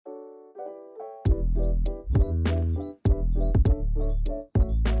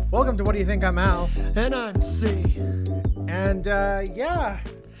Welcome to What Do You Think, I'm Al. And I'm C. And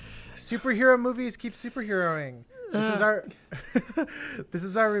superhero movies keep superheroing. This is our this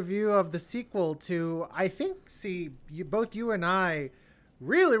is our review of the sequel to, I think, both you and I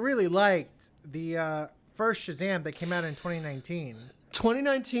really liked the first Shazam that came out in 2019.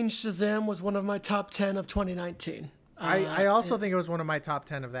 2019 Shazam was one of my top 10 of 2019. I also think it was one of my top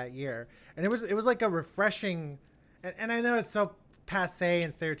 10 of that year. And it was like a refreshing, and I know it's so passe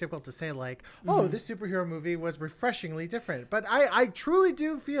and stereotypical to say like, oh, this superhero movie was refreshingly different. But I truly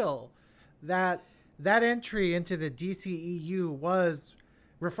do feel that entry into the DCEU was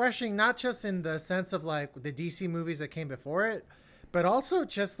refreshing, not just in the sense of like the DC movies that came before it, but also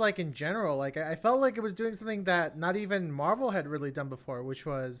just like in general. Like I felt like it was doing something that not even Marvel had really done before, which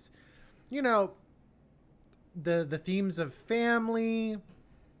was, you know, the themes of family,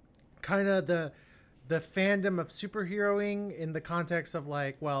 kind of the fandom of superheroing in the context of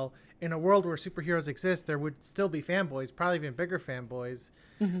like, well, in a world where superheroes exist, there would still be fanboys, probably even bigger fanboys.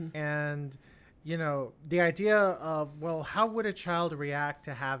 And, you know, the idea of, well, how would a child react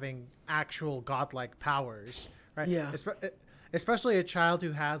to having actual godlike powers, right? Yeah. Especially a child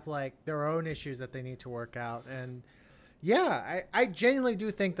who has like their own issues that they need to work out. And yeah, I genuinely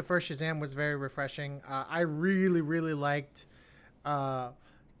do think the first Shazam was very refreshing. I really liked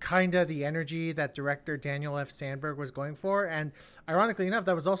kind of the energy that director Daniel F. Sandberg was going for. And ironically enough,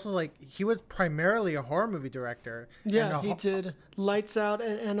 that was also like, he was primarily a horror movie director. Yeah, he did Lights Out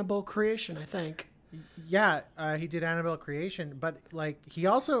and Annabelle Creation, I think. Yeah, he did Annabelle Creation, but like he's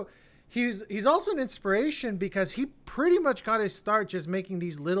also an inspiration because he pretty much got his start just making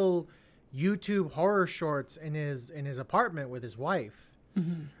these little YouTube horror shorts in his apartment with his wife.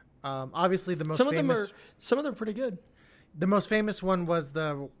 Obviously, the most some famous. Some of them are pretty good. The most famous one was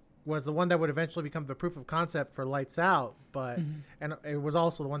the one that would eventually become the proof of concept for Lights Out, but and it was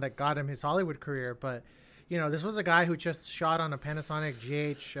also the one that got him his Hollywood career. But you know, this was a guy who just shot on a Panasonic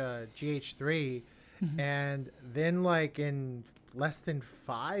GH3, and then like in less than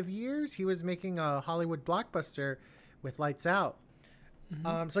 5 years, he was making a Hollywood blockbuster with Lights Out.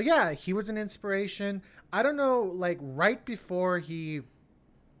 So yeah, he was an inspiration. I don't know, like right before he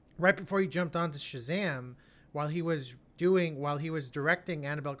jumped onto Shazam, while he was directing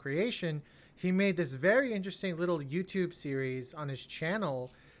Annabelle Creation, he made this very interesting little YouTube series on his channel,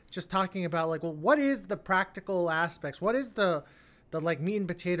 just talking about like, well, what is the practical aspects? What is the like meat and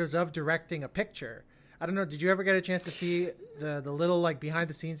potatoes of directing a picture? I don't know. Did you ever get a chance to see the little like behind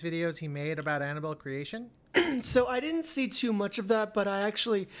the scenes videos he made about Annabelle Creation? So I didn't see too much of that, but I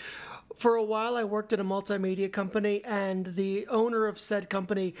actually, for a while, I worked at a multimedia company, and the owner of said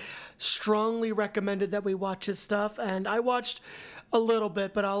company strongly recommended that we watch his stuff. And I watched a little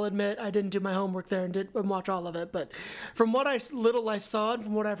bit, but I'll admit I didn't do my homework there and didn't watch all of it. But from what I saw and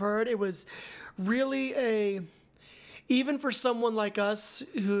from what I've heard, it was really even for someone like us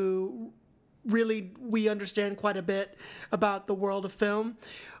who really we understand quite a bit about the world of film,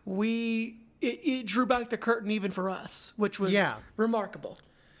 it drew back the curtain even for us, which was remarkable.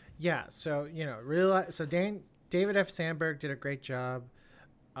 Yeah, so you know, David F. Sandberg did a great job,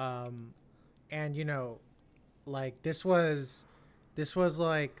 and you know, like this was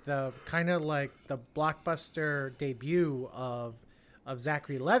like the kind of like the blockbuster debut of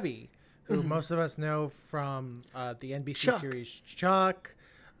Zachary Levi, who most of us know from the NBC series Chuck.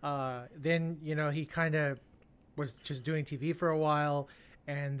 Then you know, he kind of was just doing TV for a while.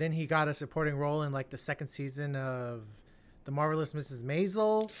 And then he got a supporting role in like the second season of The Marvelous Mrs.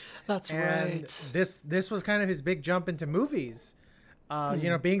 Maisel. That's and right. This was kind of his big jump into movies. You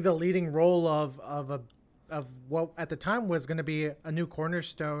know, being the leading role of what at the time was going to be a new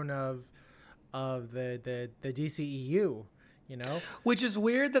cornerstone of the DCEU. You know, which is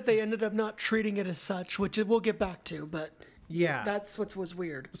weird that they ended up not treating it as such, which we'll get back to. But yeah, that's what was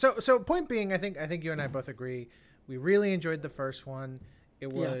weird. So point being, I think you and I both agree. We really enjoyed the first one.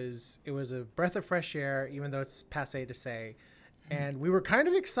 It was a breath of fresh air, even though it's passé to say. And we were kind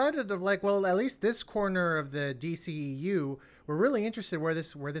of excited of like, well, at least this corner of the DCEU, we're really interested where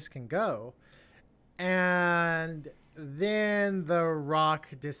this can go. And then The Rock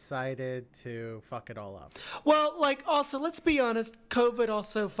decided to fuck it all up. Well, like also, let's be honest, COVID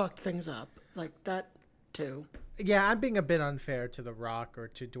also fucked things up. Like that too. Yeah, I'm being a bit unfair to The Rock, or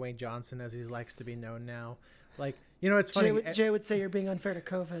to Dwayne Johnson as he likes to be known now. Like, you know, it's funny. Jay would say you're being unfair to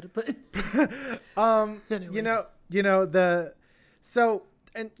COVID, but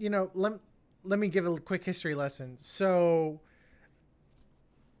let me give a quick history lesson. So,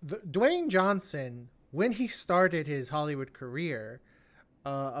 Dwayne Johnson, when he started his Hollywood career,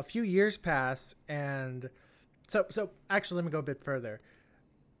 a few years passed, and so actually, let me go a bit further.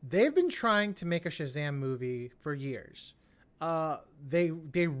 they've been trying to make a Shazam movie for years.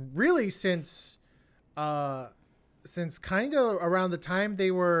 They really since kind of around the time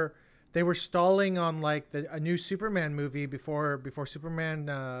they were stalling on like a new Superman movie before Superman.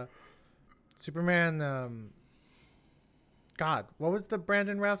 God, what was the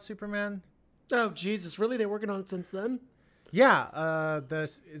Brandon Routh Superman? Oh Jesus, really? They're working on it since then? Yeah.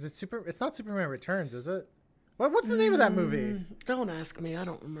 It's not Superman Returns, is it? What's the name of that movie? Don't ask me. I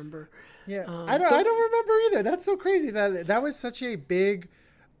don't remember. Yeah, I don't remember either. That's so crazy that was such a big,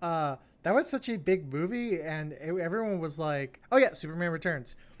 movie, and everyone was like, "Oh yeah, Superman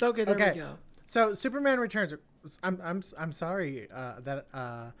Returns." Okay, there we go. So Superman Returns. I'm sorry that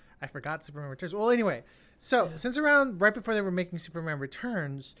I forgot Superman Returns. Well, anyway, since around right before they were making Superman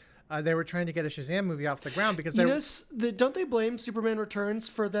Returns. They were trying to get a Shazam movie off the ground because don't they blame Superman Returns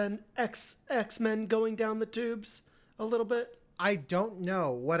for then X-Men going down the tubes a little bit? I don't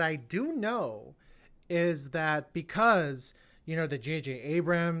know. What I do know is that because, the J.J.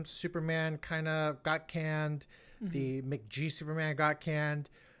 Abrams Superman kind of got canned, the McG Superman got canned,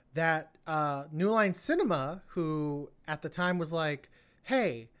 that New Line Cinema, who at the time was like,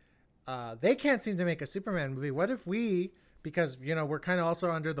 hey, they can't seem to make a Superman movie. What if we... Because, we're kind of also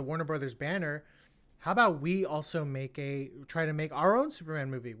under the Warner Brothers banner. How about we also try to make our own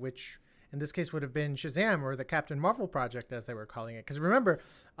Superman movie, which in this case would have been Shazam, or the Captain Marvel project, as they were calling it. Because remember,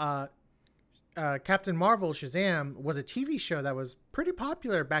 Captain Marvel Shazam was a TV show that was pretty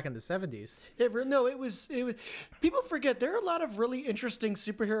popular back in the 70s. It was. People forget there are a lot of really interesting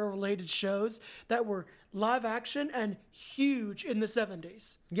superhero related shows that were live action and huge in the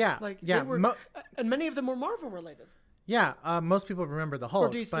 70s. Yeah. And many of them were Marvel related. Yeah, most people remember the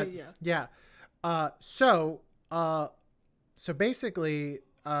Hulk. Or DC, but, yeah. So basically,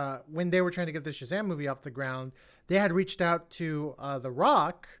 when they were trying to get the Shazam movie off the ground, they had reached out to The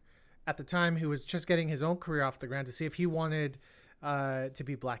Rock at the time, who was just getting his own career off the ground, to see if he wanted to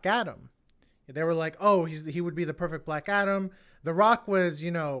be Black Adam. They were like, oh, he would be the perfect Black Adam. The Rock was,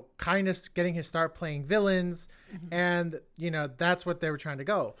 kind of getting his start playing villains, and, that's what they were trying to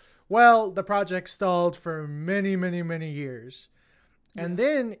go. Well, the project stalled for many, many, many years. And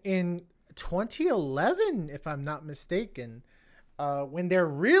then in 2011, if I'm not mistaken, when they're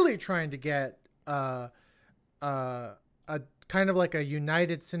really trying to get a kind of like a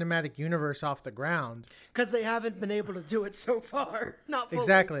united cinematic universe off the ground. Because they haven't been able to do it so far. Not fully.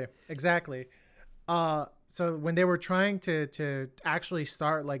 Exactly. So when they were trying to actually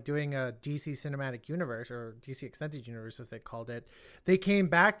start like doing a DC cinematic universe, or DC extended universe as they called it, they came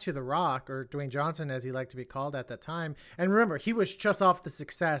back to The Rock, or Dwayne Johnson as he liked to be called at that time. And remember, he was just off the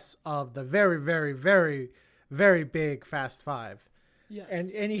success of the very, very, very, very big Fast Five.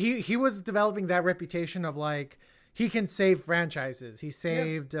 Yes. And he was developing that reputation of like, he can save franchises. He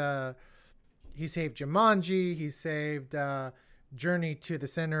saved Jumanji, he saved Journey to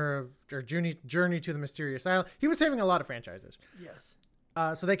the Mysterious Island. He was saving a lot of franchises. Yes.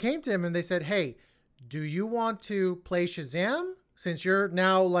 So they came to him and they said, hey, do you want to play Shazam? Since you're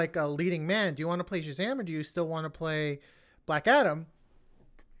now like a leading man, do you want to play Shazam, or do you still want to play Black Adam?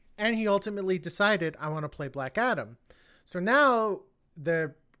 And he ultimately decided, I want to play Black Adam. So now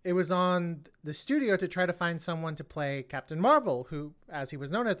it was on the studio to try to find someone to play Captain Marvel, who, as he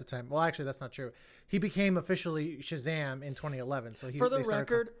was known at the time, well, actually, that's not true. He became officially Shazam in 2011. So for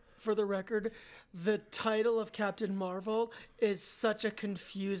the record, the title of Captain Marvel is such a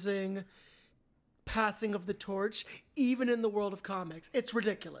confusing passing of the torch, even in the world of comics. It's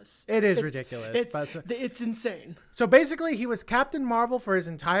ridiculous. It's ridiculous. It's insane. So basically, he was Captain Marvel for his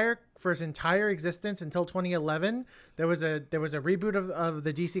entire existence until 2011. There was a reboot of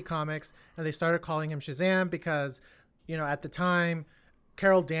the DC comics, and they started calling him Shazam because, at the time,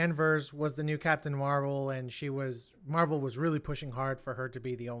 Carol Danvers was the new Captain Marvel, and Marvel was really pushing hard for her to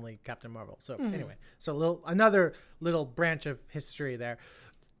be the only Captain Marvel. So anyway, another little branch of history there.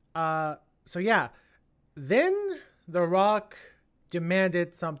 Then The Rock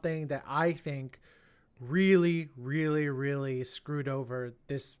demanded something that I think really, really, really screwed over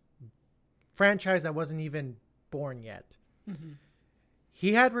this franchise that wasn't even born yet. Mm-hmm.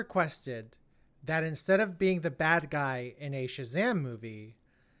 He had requested that instead of being the bad guy in a Shazam movie,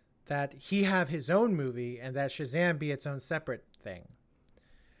 that he have his own movie and that Shazam be its own separate thing.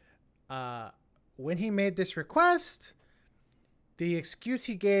 When he made this request, the excuse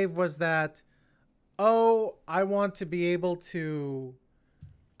he gave was that, I want to be able to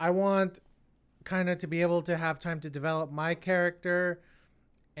have time to develop my character,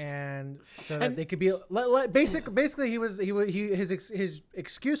 and so that they could be basically his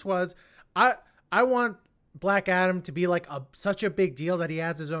excuse was, I want Black Adam to be like such a big deal that he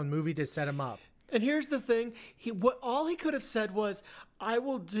has his own movie to set him up. And here's the thing: all he could have said was, "I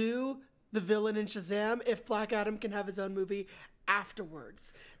will do the villain in Shazam if Black Adam can have his own movie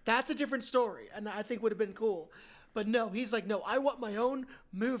afterwards." That's a different story, and I think would have been cool. But no, he's like, "No, I want my own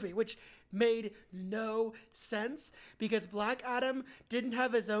movie," which made no sense because Black Adam didn't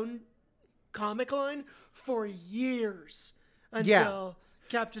have his own comic line for years until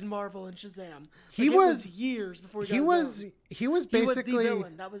Captain Marvel and Shazam. It was years before he was basically the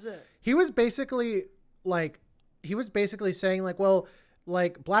villain. That was it. He was basically saying like, well,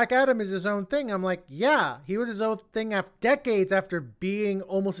 like Black Adam is his own thing. I'm like, yeah, he was his own thing decades after being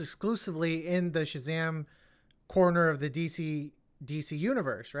almost exclusively in the Shazam corner of the DC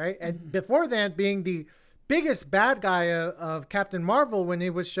universe, right? And before that, being the biggest bad guy of Captain Marvel when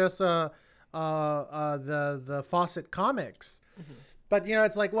it was just the Fawcett Comics. But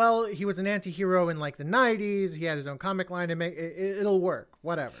it's like, well, he was an anti-hero in like the 90s. He had his own comic line to make it'll work,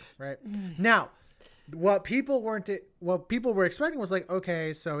 whatever, right? Now, what people were expecting was like,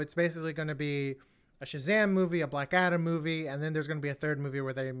 okay, so it's basically going to be a Shazam movie, a Black Adam movie, and then there's going to be a third movie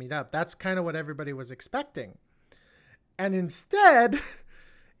where they meet up. That's kind of what everybody was expecting. And instead,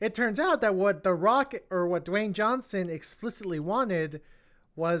 it turns out that what The Rock or what Dwayne Johnson explicitly wanted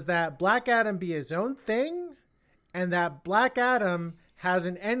was that Black Adam be his own thing, and that Black Adam has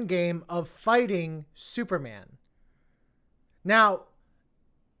an end game of fighting Superman. Now,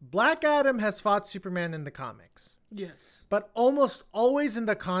 Black Adam has fought Superman in the comics. Yes. But almost always in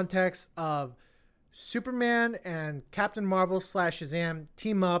the context of Superman and Captain Marvel / Shazam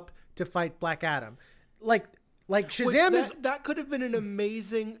team up to fight Black Adam. Like Shazam that could have been an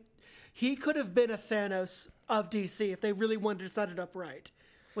amazing. He could have been a Thanos of DC if they really wanted to set it up right,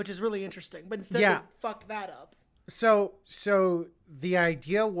 which is really interesting. But instead, they fucked that up. So the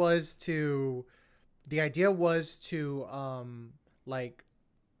idea was to like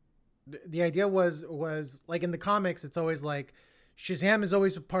in the comics, it's always like Shazam is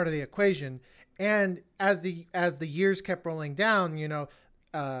always part of the equation, and as the years kept rolling down,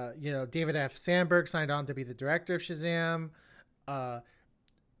 David F. Sandberg signed on to be the director of Shazam. The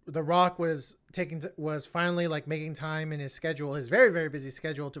Rock was finally like making time in his schedule, his very, very busy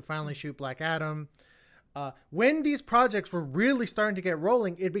schedule, to finally shoot Black Adam. When these projects were really starting to get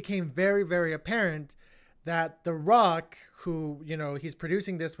rolling, it became very, very apparent that The Rock, who, he's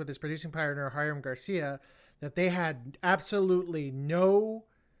producing this with his producing partner, Hiram Garcia, that he had absolutely no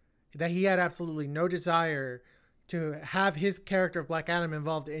desire to have his character of Black Adam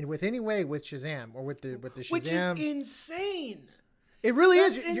involved with any way with Shazam or with the Shazam. Which is insane. It really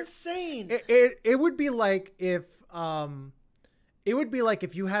That's is insane. It would be like if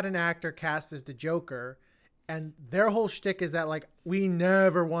you had an actor cast as the Joker, and their whole shtick is that like, we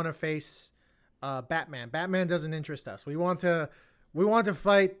never want to face Batman. Batman doesn't interest us. We want to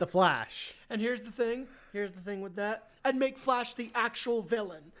fight the Flash. And here's the thing with that. I'd make Flash the actual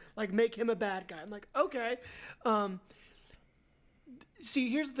villain. Like, make him a bad guy. I'm like, okay. See,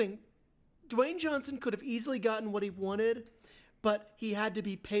 here's the thing. Dwayne Johnson could have easily gotten what he wanted, but he had to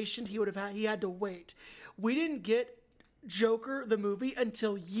be patient. He had to wait. We didn't get Joker, the movie,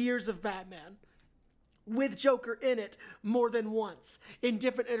 until years of Batman, with Joker in it more than once in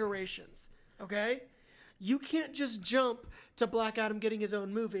different iterations. Okay? You can't just jump to Black Adam getting his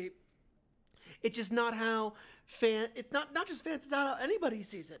own movie. It's just not how it's not just fans, it's not how anybody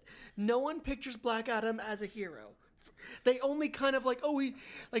sees it. No one pictures Black Adam as a hero. They only kind of like,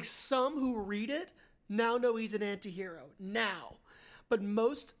 some who read it now know he's an anti-hero. Now. But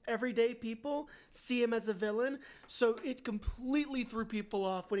most everyday people see him as a villain, so it completely threw people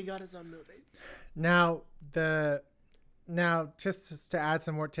off when he got his own movie. Now, just to add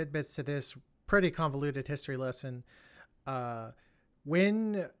some more tidbits to this pretty convoluted history lesson,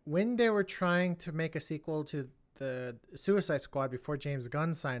 when they were trying to make a sequel to the Suicide Squad before James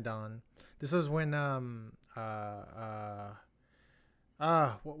Gunn signed on, this was when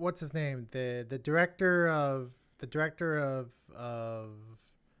what's his name, the director of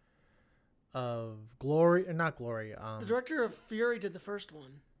Glory, not Glory. The director of Fury did the first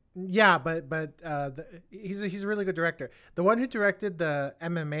one. Yeah, but he's a really good director. The one who directed the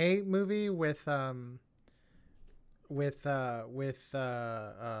MMA movie with South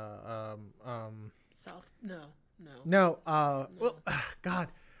no. Well, God,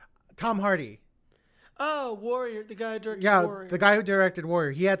 Tom Hardy. Oh, Warrior, the guy who directed Warrior. Yeah, the guy who directed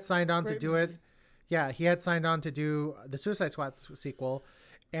Warrior. He had signed on to do movie. it. Yeah, he had signed on to do the Suicide Squad sequel,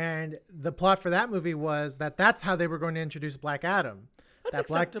 and the plot for that movie was that that's how they were going to introduce Black Adam. that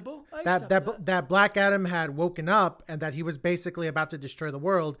acceptable. that Black Adam had woken up and that he was basically about to destroy the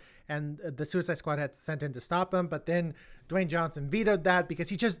world, and the Suicide Squad had sent in to stop him. But then Dwayne Johnson vetoed that because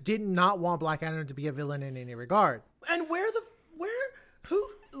he just did not want Black Adam to be a villain in any regard. And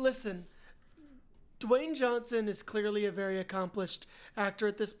listen, Dwayne Johnson is clearly a very accomplished actor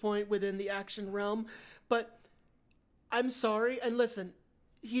at this point within the action realm, but I'm sorry, and listen,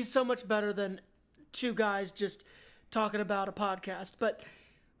 he's so much better than two guys just talking about a podcast, but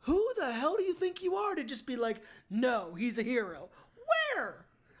who the hell do you think you are to just be like, no, he's a hero? Where?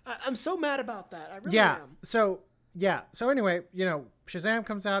 I'm so mad about that. I really am. So anyway, Shazam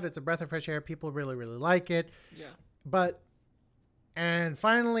comes out. It's a breath of fresh air. People really, really like it. Yeah. And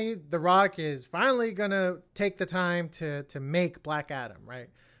finally, The Rock is finally going to take the time to make Black Adam, right?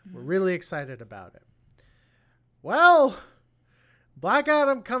 Mm-hmm. We're really excited about it. Well, Black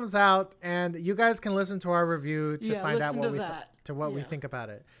Adam comes out, and you guys can listen to our review to find out what we think about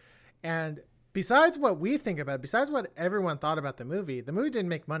it. And besides what we think about it, besides what everyone thought about the movie didn't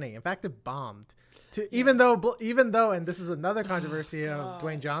make money. In fact, it bombed. Even though, and this is another controversy of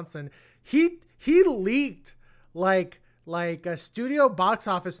Dwayne Johnson, he leaked like studio box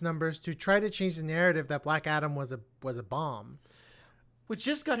office numbers to try to change the narrative that Black Adam was a bomb. Which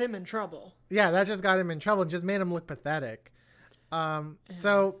just got him in trouble. Yeah, that just got him in trouble and just made him look pathetic.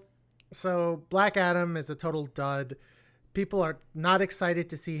 So Black Adam is a total dud. People are not excited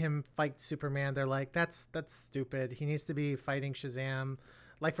to see him fight Superman. They're like, that's stupid. He needs to be fighting Shazam.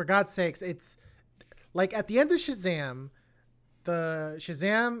 Like, for God's sakes, it's like at the end of Shazam,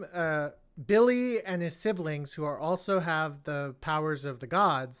 Billy and his siblings, who are also have the powers of the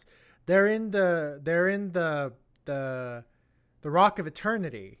gods, they're in the Rock of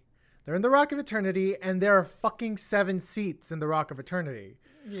Eternity. They're in the Rock of Eternity, and there are fucking 7 seats in the Rock of Eternity,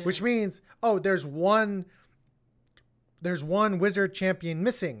 which means, there's one wizard champion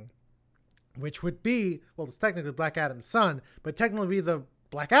missing, which would be, it's technically Black Adam's son, but technically be the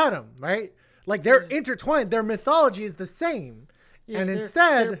Black Adam, right? Like, they're intertwined. Their mythology is the same. Yeah, and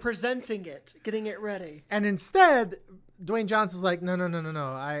instead, they're presenting it, getting it ready. And instead, Dwayne Johnson's like, no.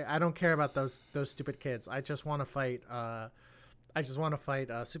 I don't care about those stupid kids. I just want to fight.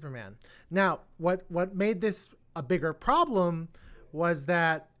 Superman. Now, what made this a bigger problem was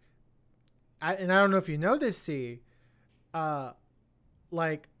that, I don't know if you know this, C,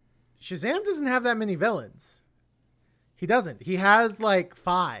 like, Shazam doesn't have that many villains. He doesn't. He has like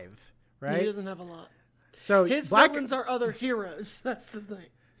 5, right? He doesn't have a lot. So his villains are other heroes. That's the thing.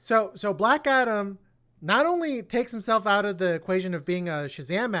 So Black Adam not only takes himself out of the equation of being a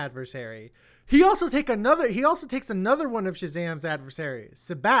Shazam adversary, he also takes another one of Shazam's adversaries,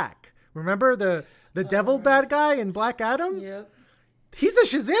 Sabak. Remember the devil bad guy in Black Adam? Yeah. He's a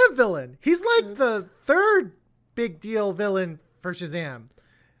Shazam villain. He's like the 3rd big deal villain for Shazam.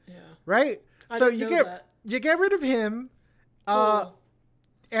 Yeah. Right? So you get rid of him. Cool.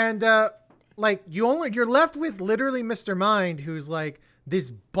 And like you're left with literally Mr. Mind, who's like this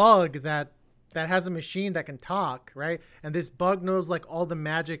bug that has a machine that can talk, right? And this bug knows like all the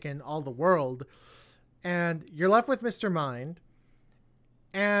magic in all the world. And you're left with Mr. Mind.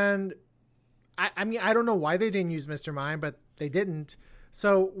 And I mean, I don't know why they didn't use Mr. Mind, but they didn't.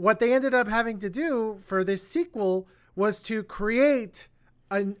 So what they ended up having to do for this sequel was to create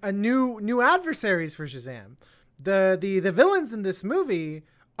a new adversaries for Shazam. The villains in this movie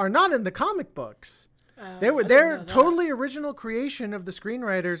are not in the comic books. They're totally original creation of the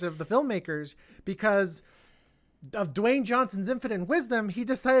screenwriters, of the filmmakers, because of Dwayne Johnson's infinite wisdom. He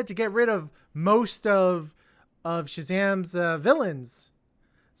decided to get rid of most of Shazam's villains.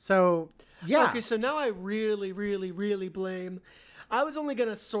 So yeah. Okay, so now I really, really, really blame. I was only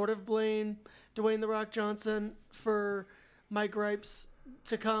gonna sort of blame Dwayne "The Rock" Johnson for my gripes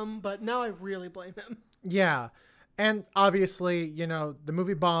to come, but now I really blame him. Yeah. And obviously, the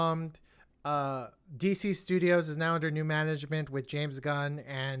movie bombed. DC Studios is now under new management with James Gunn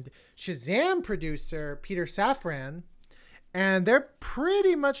and Shazam producer Peter Safran. And they're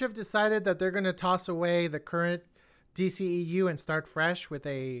pretty much have decided that they're going to toss away the current DCEU and start fresh with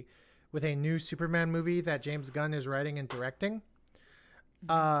a new Superman movie that James Gunn is writing and directing.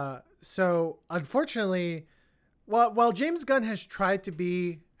 So unfortunately, while James Gunn has tried to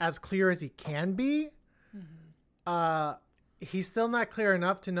be as clear as he can be, he's still not clear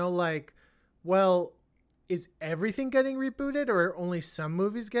enough to know, like, well, is everything getting rebooted or only some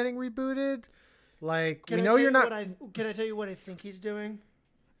movies getting rebooted? Like, Can I tell you what I think he's doing?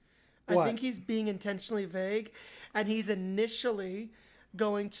 What? I think he's being intentionally vague, and he's initially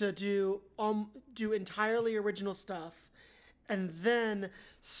going to do entirely original stuff, and then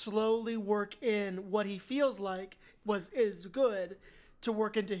slowly work in what he feels like is good to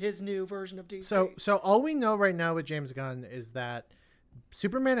work into his new version of DC. So all we know right now with James Gunn is that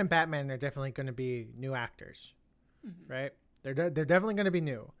Superman and Batman are definitely going to be new actors, right? They're definitely going to be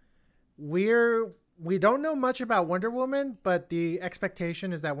new. We don't know much about Wonder Woman, but the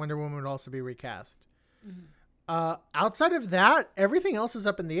expectation is that Wonder Woman would also be recast. Outside of that, everything else is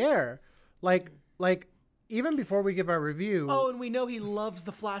up in the air. Like even before we give our review. Oh, and we know he loves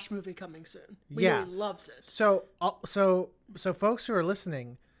the Flash movie coming soon. We know he loves it. So folks who are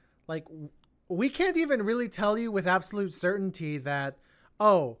listening, like, we can't even really tell you with absolute certainty that,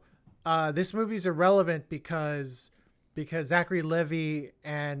 this movie's irrelevant because Zachary Levi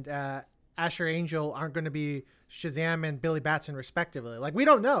and Asher Angel aren't going to be Shazam and Billy Batson respectively. Like, we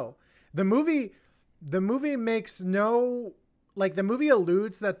don't know. The movie makes no, like, the movie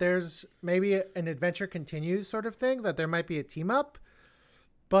alludes that there's maybe an adventure continues sort of thing, that there might be a team up,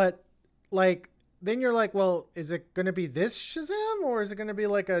 but like, then you're like, well, is it going to be this Shazam or is it going to be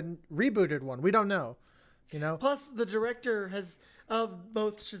like a rebooted one? We don't know, you know? Plus, the director of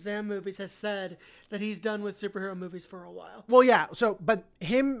both Shazam movies has said that he's done with superhero movies for a while. Well, yeah. So, but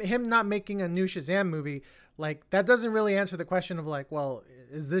him not making a new Shazam movie, like, that doesn't really answer the question of like, well,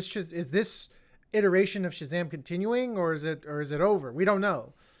 is this iteration of Shazam continuing or is it over? We don't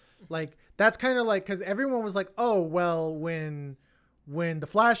know. Like, that's kind of like, because everyone was like, oh, well, when the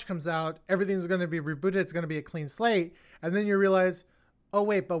Flash comes out, everything's going to be rebooted. It's going to be a clean slate. And then you realize, oh,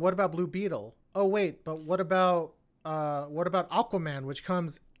 wait, but what about Blue Beetle? Oh, wait, but what about Aquaman, which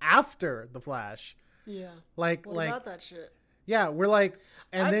comes after the Flash? Yeah. What about that shit? Yeah, we're like,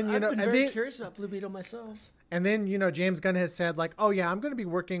 I've been very curious about Blue Beetle myself. And then, James Gunn has said like, oh yeah, I'm going to be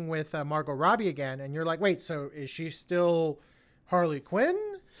working with Margot Robbie again. And you're like, wait, so is she still Harley Quinn?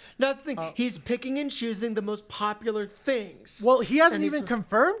 That's the thing. He's picking and choosing the most popular things. Well, he hasn't even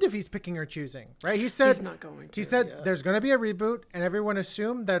confirmed if he's picking or choosing, right? He said he's not going to. He said there's going to be a reboot, and everyone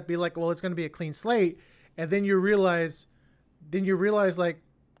assumed that'd be like, well, it's going to be a clean slate. And then you realize like,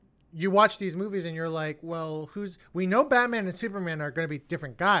 you watch these movies and you're like, well, we know Batman and Superman are going to be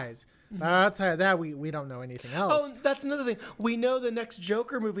different guys. But outside of that, we don't know anything else. Oh, that's another thing. We know the next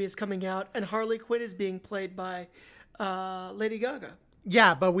Joker movie is coming out, and Harley Quinn is being played by Lady Gaga.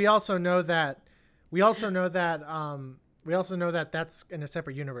 Yeah, but we also know that that's in a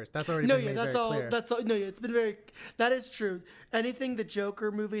separate universe. That's already been made very clear. That's all. No, yeah, it's been very. That is true. Anything the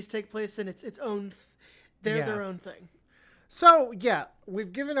Joker movies take place in, it's its own. They're their own thing. So yeah,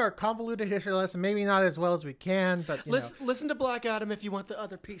 we've given our convoluted history lesson, maybe not as well as we can, but listen to Black Adam if you want the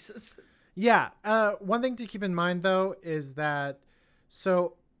other pieces. Yeah. One thing to keep in mind though is that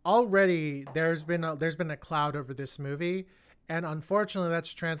already there's been a cloud over this movie, and unfortunately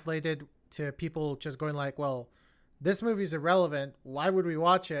that's translated to people just going like, well, this movie's irrelevant. Why would we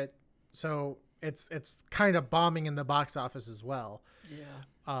watch it? So it's kind of bombing in the box office as well.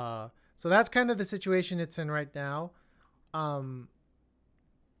 Yeah. So that's kind of the situation it's in right now.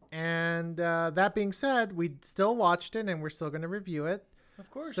 That being said, we still watched it and we're still going to review it.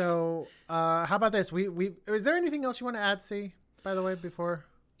 Of course. So, how about this? Is there anything else you want to add, C, by the way, before?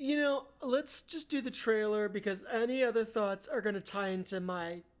 Let's just do the trailer because any other thoughts are going to tie into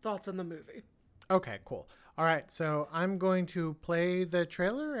my thoughts on the movie. Okay, cool. All right. So I'm going to play the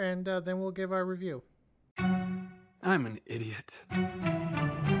trailer and then we'll give our review. I'm an idiot.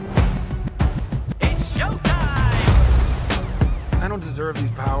 It's showtime! I don't deserve these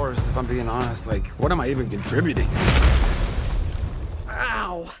powers, if I'm being honest. Like, what am I even contributing?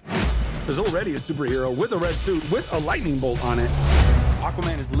 Ow! There's already a superhero with a red suit with a lightning bolt on it.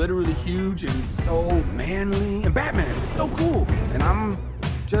 Aquaman is literally huge and he's so manly. And Batman is so cool. And I'm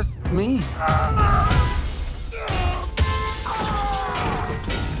just me.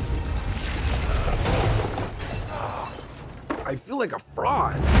 I feel like a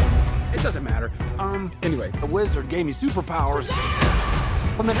fraud. It doesn't matter. Anyway, the wizard gave me superpowers.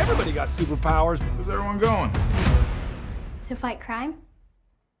 Well, then everybody got superpowers. Where's everyone going? To fight crime?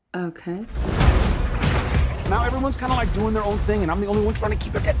 Okay. Now everyone's kind of like doing their own thing, and I'm the only one trying to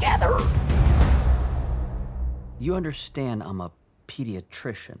keep it together. You understand I'm a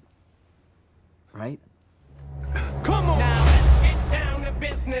pediatrician, right? Come on! Now let's get down to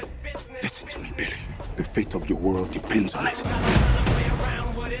business. Listen to me, Billy. The fate of your world depends on it.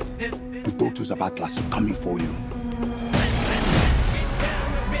 The daughters of Atlas are coming for you.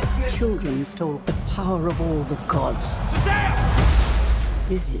 Children stole the power of all the gods.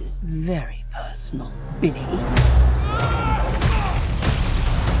 This is very personal, Billy.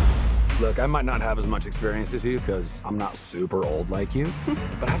 Look, I might not have as much experience as you, because I'm not super old like you.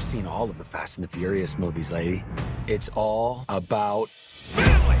 But I've seen all of the Fast and the Furious movies, lady. It's all about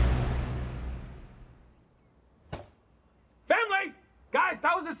family! Family!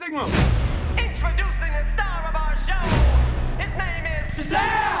 fighting mode. Introducing the star of our show. His name is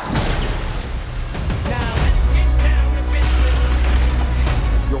Shazam! Now let's get down to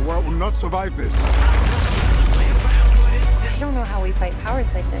business. Your world will not survive this. I don't know how we fight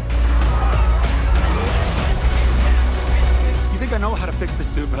powers like this. You think I know how to fix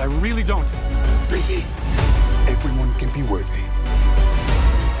this, dude, but I really don't. Baby, everyone can be worthy.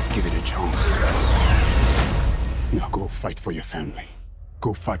 Let's give it a chance. Now go fight for your family.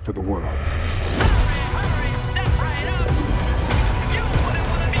 Go fight for the world. Hurry, step right up. You wouldn't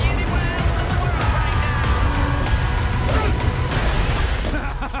want to be anywhere else in the world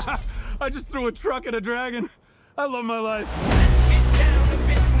right now. I just threw a truck at a dragon. I love my life. Let's get down to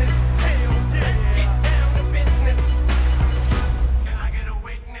business. Let's get down to business. Can I get a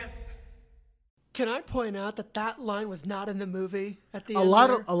witness? Can I point out that line was not in the movie at the A end? lot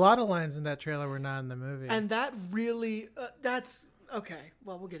there? of a lot of lines in that trailer were not in the movie. And that really, that's okay.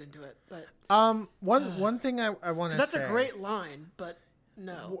 Well, we'll get into it, but one thing I want to say. that's a great line, but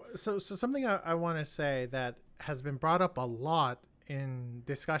no. So something I want to say that has been brought up a lot in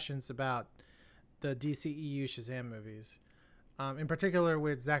discussions about the DCEU Shazam movies, in particular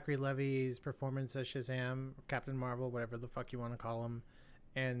with Zachary Levi's performance as Shazam, Captain Marvel, whatever the fuck you want to call him,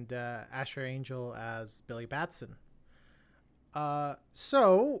 and Asher Angel as Billy Batson. The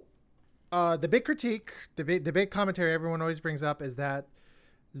big critique, the big commentary everyone always brings up is that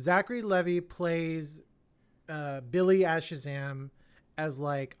Zachary Levi plays Billy as Shazam as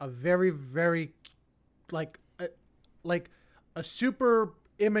like a very, very like a super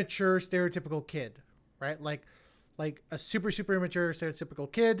immature stereotypical kid, right? Like a super immature stereotypical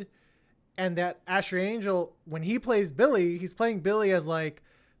kid, and that Asher Angel, when he plays Billy, he's playing Billy as like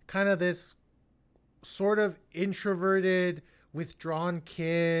kind of this sort of introverted, withdrawn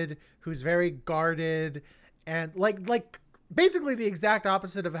kid who's very guarded, and like basically the exact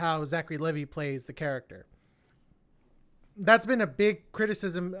opposite of how Zachary Levi plays the character. That's been a big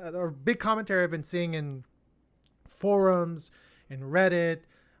criticism or big commentary I've been seeing in forums, in Reddit,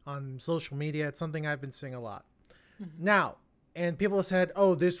 on social media. It's something I've been seeing a lot. Mm-hmm. Now, and people have said,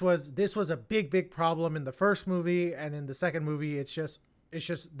 oh, this was a big problem in the first movie, and in the second movie it's just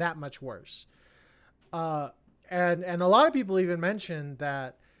that much worse. And a lot of people even mentioned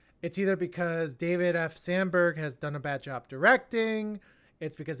that it's either because David F. Sandberg has done a bad job directing,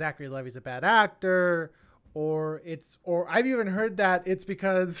 it's because Zachary Levi's a bad actor, or I've even heard that it's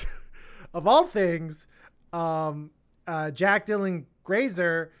because of all things, Jack Dylan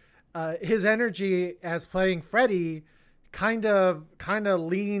Grazer, his energy as playing Freddy kind of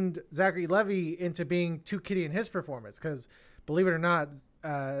leaned Zachary Levi into being too kiddie in his performance, because believe it or not,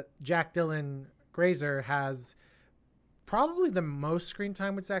 Jack Dylan Grazer has probably the most screen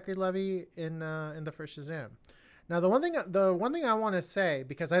time with Zachary Levi in the first Shazam. Now, the one thing I want to say,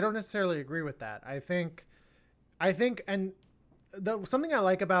 because I don't necessarily agree with that, I think, and something I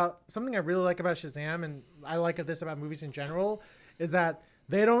really like about Shazam, and I like this about movies in general, is that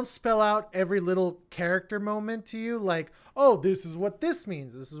they don't spell out every little character moment to you, like, oh, this is what this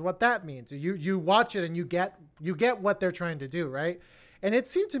means, this is what that means. You watch it and you get what they're trying to do, right? And it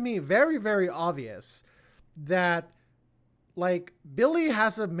seemed to me very, very obvious that like Billy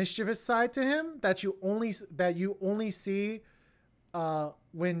has a mischievous side to him that you only see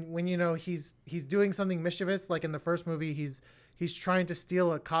when you know he's doing something mischievous. Like in the first movie, he's trying to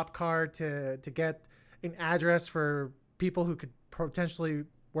steal a cop car to get an address for people who could potentially,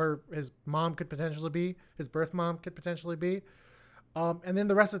 where his mom could potentially be, his birth mom could potentially be. And then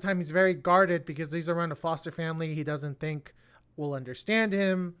the rest of the time he's very guarded because he's around a foster family he doesn't think will understand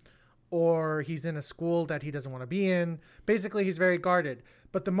him, or he's in a school that he doesn't want to be in. Basically, he's very guarded.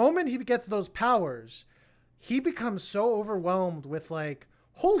 But the moment he gets those powers, he becomes so overwhelmed with like,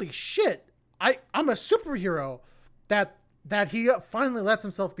 holy shit, I'm a superhero, that he finally lets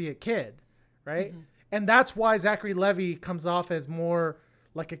himself be a kid, right? Mm-hmm. And that's why Zachary Levi comes off as more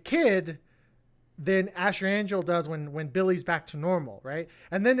like a kid than Asher Angel does when Billy's back to normal, right?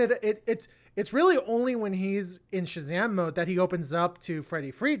 And then it's really only when he's in Shazam mode that he opens up to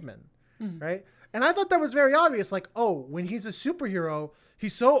Freddie Freedman, right? And I thought that was very obvious. Like, oh, when he's a superhero,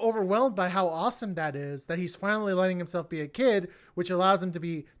 he's so overwhelmed by how awesome that is that he's finally letting himself be a kid, which allows him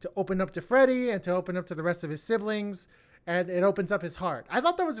to open up to Freddie and to open up to the rest of his siblings, and it opens up his heart. I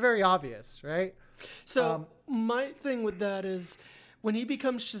thought that was very obvious, right? So my thing with that is, when he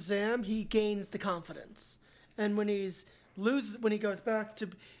becomes Shazam, he gains the confidence, and when he goes back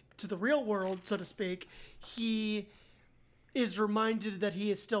to the real world, so to speak, he is reminded that he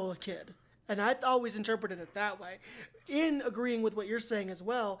is still a kid. And I always interpreted it that way. in agreeing with what you're saying as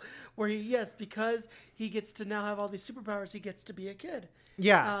well, where because he gets to now have all these superpowers, he gets to be a kid.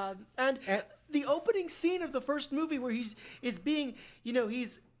 Yeah. And the opening scene of the first movie where he's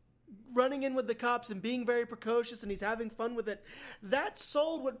running in with the cops and being very precocious and he's having fun with it, that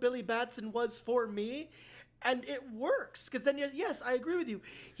sold what Billy Batson was for me. And it works, because then, yes, I agree with you.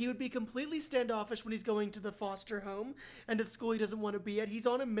 He would be completely standoffish when he's going to the foster home and at school he doesn't want to be at. He's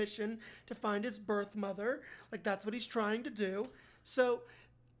on a mission to find his birth mother. Like, that's what he's trying to do. So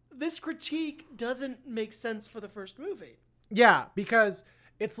this critique doesn't make sense for the first movie. Yeah, because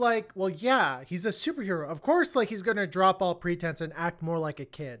it's like, well, yeah, he's a superhero. Of course, like, he's going to drop all pretense and act more like a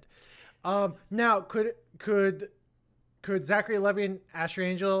kid. Now, could Zachary Levi and Asher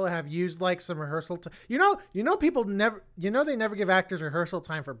Angel have used like some rehearsal time? People never, they never give actors rehearsal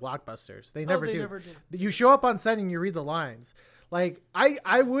time for blockbusters. They never do. You show up on set and you read the lines. Like,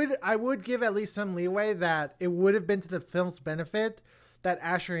 I would give at least some leeway that it would have been to the film's benefit that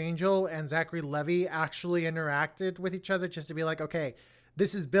Asher Angel and Zachary Levi actually interacted with each other, just to be like, okay,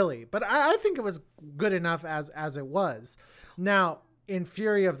 this is Billy. But I think it was good enough as it was. Now, in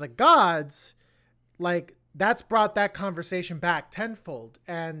Fury of the Gods, like, that's brought that conversation back tenfold.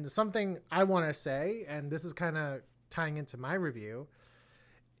 And something I want to say, and this is kind of tying into my review,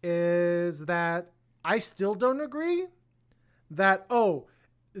 is that I still don't agree that,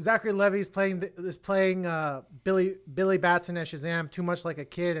 Zachary Levi is playing Billy Batson as Shazam too much like a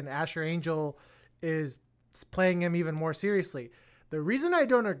kid, and Asher Angel is playing him even more seriously. The reason I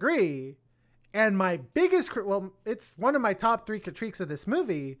don't agree, and my biggest, it's one of my top 3 critiques of this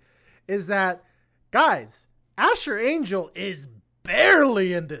movie, is that, guys, Asher Angel is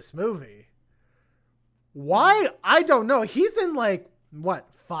barely in this movie. Why? I don't know. He's in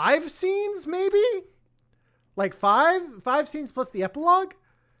 5 scenes maybe? Like 5 scenes plus the epilogue?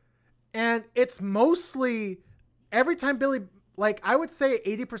 And it's mostly every time I would say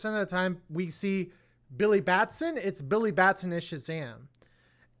 80% of the time we see Billy Batson, it's Billy Batson as Shazam.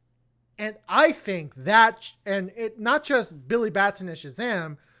 And I think that, and it not just Billy Batson as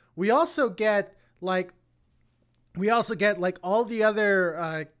Shazam, we also get all the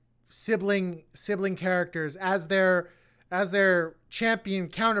other sibling characters as their champion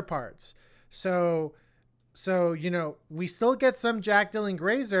counterparts. So we still get some Jack Dylan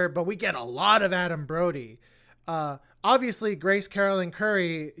Grazer, but we get a lot of Adam Brody. Obviously Grace Carolyn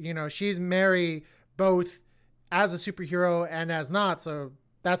Curry, she's Mary both as a superhero and as not, so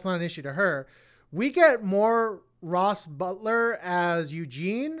that's not an issue to her. We get more Ross Butler as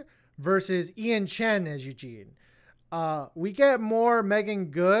Eugene versus Ian Chen as Eugene. We get more Megan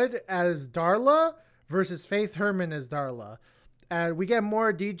Good as Darla versus Faith Herman as Darla. And we get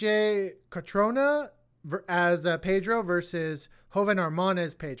more DJ Cotrona as Pedro versus Joven Armand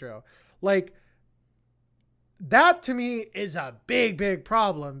as Pedro. Like, that to me is a big, big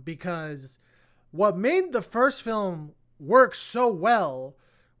problem, because what made the first film work so well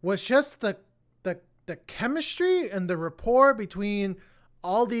was just the chemistry and the rapport between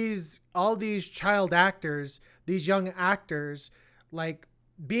all these child actors, these young actors, like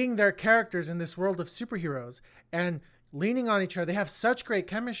being their characters in this world of superheroes and leaning on each other. They have such great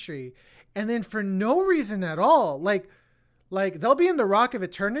chemistry. And then for no reason at all, like they'll be in the Rock of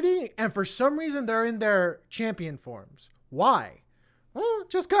Eternity and for some reason they're in their champion forms. Why? Well,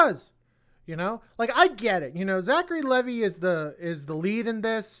 just cause, I get it. Zachary Levi is the lead in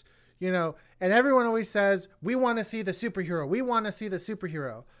this, and everyone always says, we want to see the superhero. We want to see the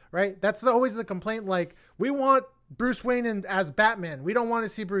superhero, right? That's always the complaint. Like, we want Bruce Wayne as Batman. We don't want to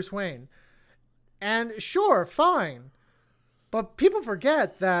see Bruce Wayne. And sure, fine. But people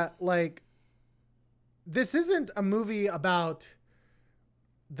forget that, this isn't a movie about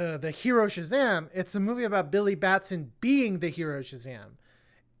the hero Shazam. It's a movie about Billy Batson being the hero Shazam.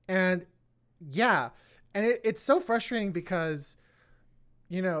 And yeah, and it's so frustrating because,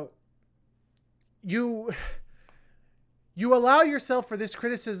 you allow yourself for this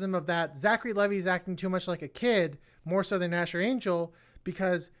criticism of that Zachary Levi is acting too much like a kid, more so than Asher Angel,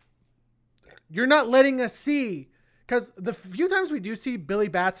 because you're not letting us see. Because the few times we do see Billy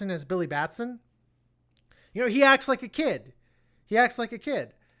Batson as Billy Batson, he acts like a kid.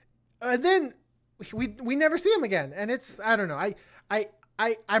 And then we never see him again. And it's, I don't know.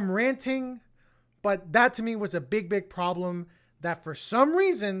 I'm ranting, but that to me was a big, big problem, that for some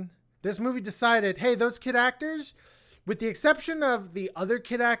reason this movie decided, hey, those kid actors, with the exception of the other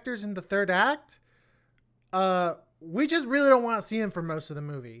kid actors in the third act, we just really don't want to see him for most of the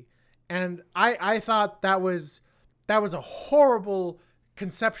movie. And I thought that was a horrible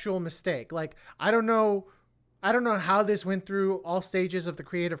conceptual mistake. Like, I don't know how this went through all stages of the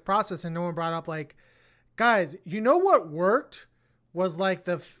creative process and no one brought up, like, guys, you know what worked was like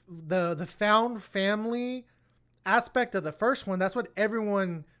the found family aspect of the first one. That's what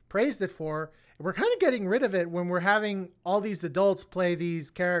everyone praised it for. We're kind of getting rid of it when we're having all these adults play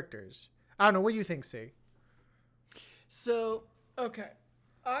these characters. I don't know. What do you think, C? So, okay.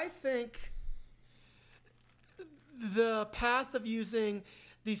 I think the path of using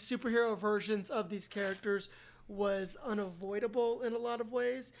these superhero versions of these characters was unavoidable in a lot of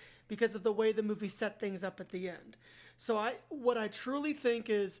ways because of the way the movie set things up at the end. So what I truly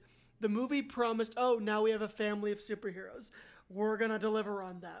think is the movie promised, oh, now we have a family of superheroes. We're going to deliver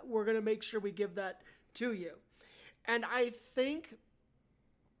on that. We're going to make sure we give that to you. And I think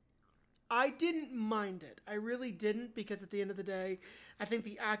I didn't mind it. I really didn't, because at the end of the day, I think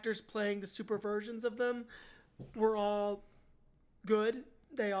the actors playing the super versions of them were all good.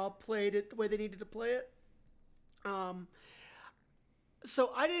 They all played it the way they needed to play it.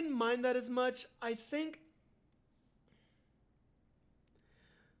 So I didn't mind that as much. I think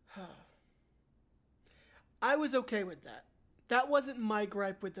I was okay with that. That wasn't my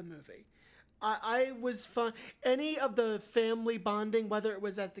gripe with the movie. I was fine. Any of the family bonding, whether it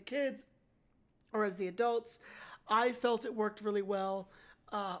was as the kids or as the adults, I felt it worked really well.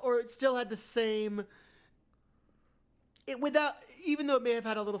 Or it still had the same... even though it may have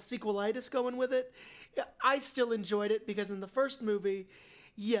had a little sequelitis going with it, I still enjoyed it because in the first movie,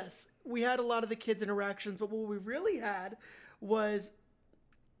 yes, we had a lot of the kids' interactions, but what we really had was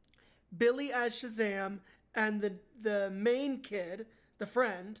Billy as Shazam and the main kid, the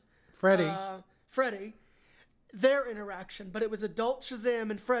friend, Freddy, their interaction. But it was adult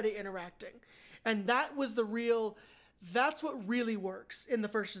Shazam and Freddy interacting. And that was that's what really works in the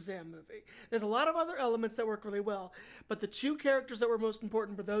first Shazam movie. There's a lot of other elements that work really well, but the two characters that were most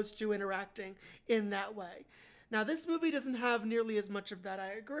important were those two interacting in that way. Now, this movie doesn't have nearly as much of that,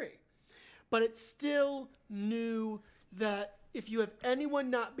 I agree. But it still knew that if you have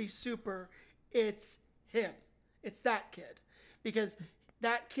anyone not be super, it's him. It's that kid. Because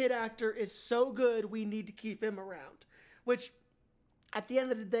that kid actor is so good, we need to keep him around. Which, at the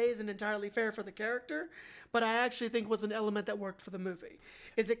end of the day, isn't entirely fair for the character, but I actually think was an element that worked for the movie.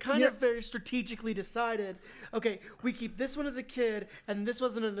 Is it kind of very strategically decided, okay, we keep this one as a kid and this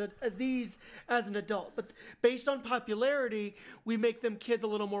wasn't as an adult. But based on popularity, we make them kids a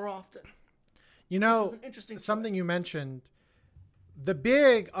little more often. You know, interesting something choice. You mentioned, the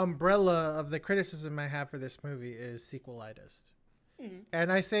big umbrella of the criticism I have for this movie is sequelitis. Mm-hmm. And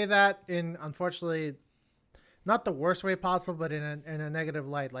I say that in, unfortunately, not the worst way possible, but in a negative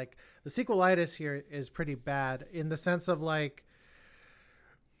light. Like, the sequelitis here is pretty bad in the sense of like,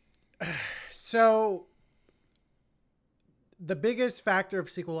 so the biggest factor of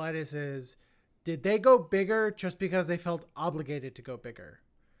sequelitis is, did they go bigger just because they felt obligated to go bigger?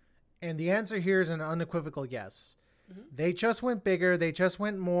 And the answer here is an unequivocal yes. Mm-hmm. They just went bigger. They just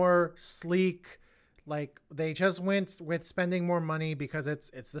went more sleek. Like, they just went with spending more money because it's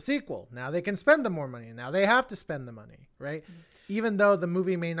the sequel. Now they can spend the more money. Now they have to spend the money, right? Mm-hmm. Even though the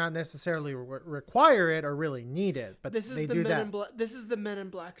movie may not necessarily require it or really need it, but they do that. This is the Men in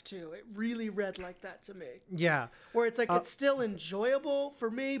Black 2. It really read like that to me. Yeah. Where it's like, it's still enjoyable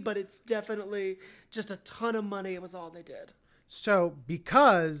for me, but it's definitely just a ton of money. It was all they did. So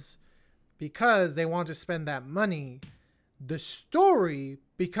because they want to spend that money, the story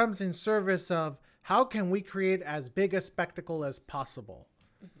becomes in service of, how can we create as big a spectacle as possible,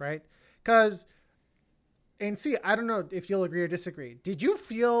 right? Because, and see, I don't know if you'll agree or disagree. Did you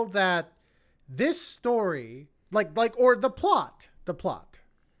feel that this story, or the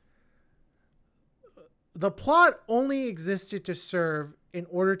plot only existed to serve in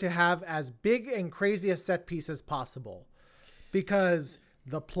order to have as big and crazy a set piece as possible? Because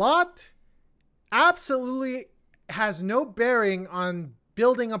the plot absolutely has no bearing on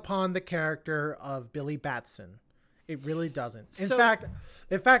building upon the character of Billy Batson. It really doesn't.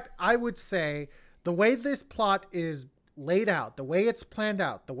 In fact, I would say the way this plot is laid out, the way it's planned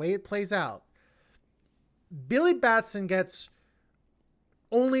out, the way it plays out, Billy Batson gets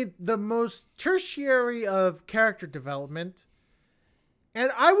only the most tertiary of character development. And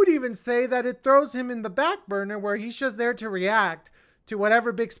I would even say that it throws him in the back burner where he's just there to react to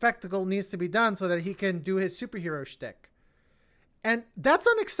whatever big spectacle needs to be done so that he can do his superhero shtick. And that's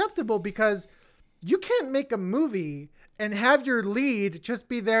unacceptable because you can't make a movie and have your lead just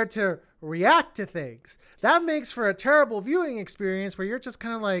be there to react to things. That makes for a terrible viewing experience where you're just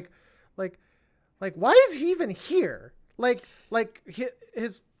kind of like, why is he even here?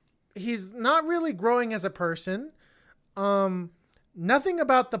 He's not really growing as a person. Nothing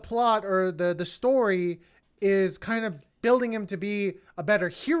about the plot or the story is kind of building him to be a better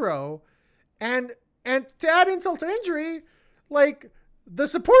hero. And And to add insult to injury, like the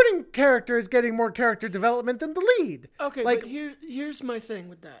supporting character is getting more character development than the lead. Okay, like but here's my thing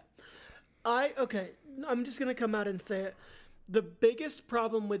with that. I'm just gonna come out and say it. The biggest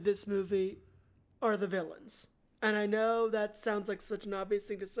problem with this movie are the villains. And I know that sounds like such an obvious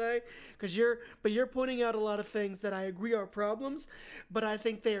thing to say, but you're pointing out a lot of things that I agree are problems, but I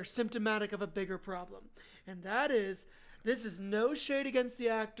think they are symptomatic of a bigger problem. And that is, this is no shade against the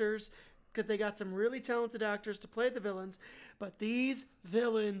actors, because they got some really talented actors to play the villains, but these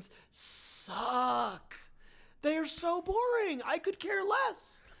villains suck. They are so boring. I could care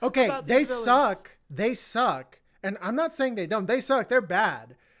less. Okay, about they these villains. suck. They suck. And I'm not saying they don't. They suck. They're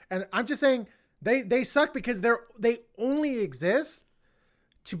bad. And I'm just saying they suck because they only exist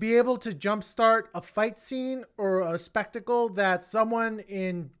to be able to jumpstart a fight scene or a spectacle that someone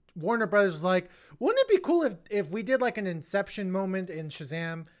in Warner Brothers was like, wouldn't it be cool if we did like an Inception moment in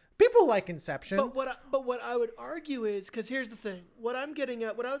Shazam? People like Inception. But what I would argue is, because here's the thing, what I'm getting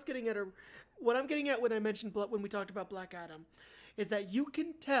at when I mentioned when we talked about Black Adam, is that you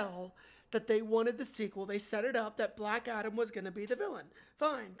can tell that they wanted the sequel. They set it up that Black Adam was going to be the villain.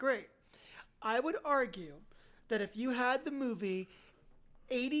 Fine, great. I would argue that if you had the movie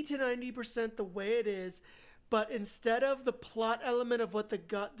 80 to 90% the way it is, but instead of the plot element of what the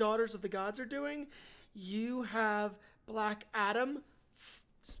Daughters of the Gods are doing, you have Black Adam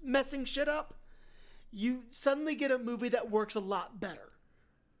messing shit up, you suddenly get a movie that works a lot better.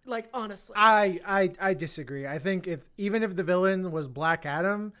 Like, honestly. I disagree. I think even if the villain was Black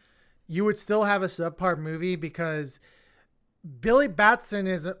Adam, you would still have a subpar movie because Billy Batson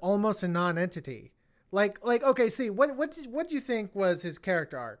is almost a non-entity. Like okay, see, what do you think was his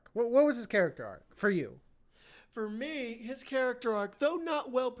character arc? What was his character arc for you? For me, his character arc, though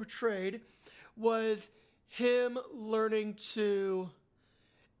not well portrayed, was him learning to,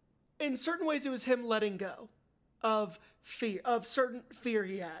 in certain ways, it was him letting go of certain fear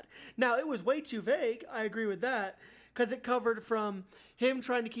he had. Now, it was way too vague. I agree with that, because it covered from him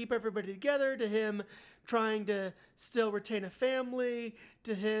trying to keep everybody together to him trying to still retain a family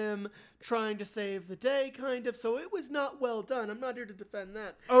to him trying to save the day, kind of. So it was not well done. I'm not here to defend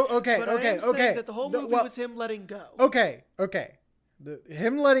that. Oh, okay, but okay, I am okay. saying that the whole movie was him letting go. Okay.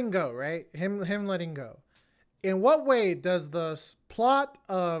 Him letting go, right? Him letting go. In what way does the plot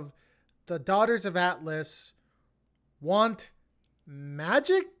of the Daughters of Atlas want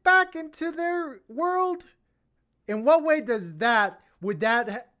magic back into their world? In what way would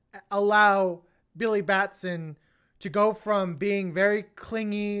that allow Billy Batson to go from being very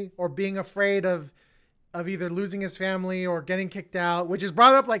clingy or being afraid of either losing his family or getting kicked out, which is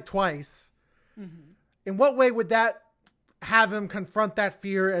brought up like twice? Mm-hmm. In what way would that have him confront that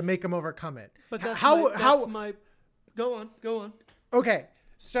fear and make him overcome it? But that's how my go on. Okay,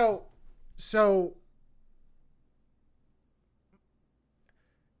 so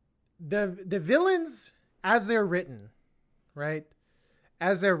the villains, as they're written, right?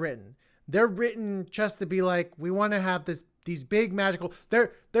 As they're written just to be like, we want to have these big magical.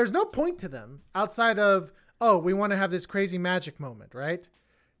 There's no point to them outside of, oh, we want to have this crazy magic moment, right?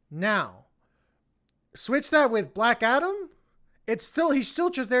 Now, switch that with Black Adam. He's still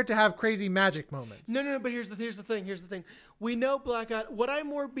just there to have crazy magic moments. No. But here's the thing. We know Black Adam. What I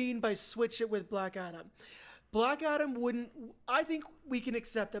more mean by switch it with Black Adam. Black Adam wouldn't. I think we can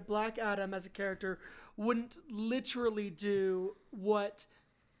accept that Black Adam as a character wouldn't literally do what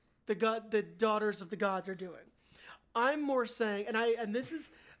the Daughters of the Gods are doing. I'm more saying, and this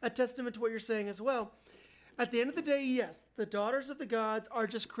is a testament to what you're saying as well. At the end of the day, yes, the Daughters of the Gods are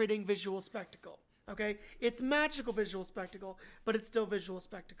just creating visual spectacle. Okay, it's magical visual spectacle, but it's still visual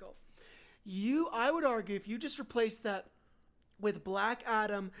spectacle. I would argue, if you just replace that with Black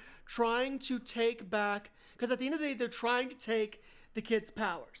Adam trying to take back, because at the end of the day, they're trying to take the kid's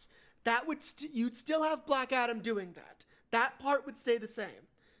powers. That would you'd still have Black Adam doing that. That part would stay the same.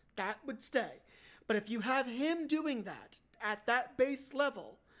 That would stay. But if you have him doing that at that base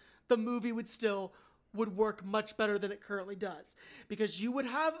level, the movie would work much better than it currently does, because you would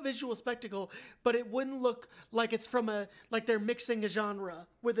have a visual spectacle, but it wouldn't look like it's like they're mixing a genre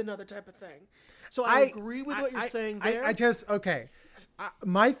with another type of thing. So I agree with what you're saying there.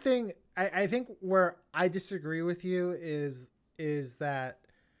 My thing, I think where I disagree with you is that,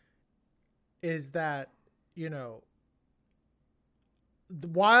 you know,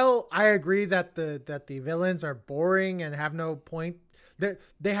 while I agree that the villains are boring and have no point,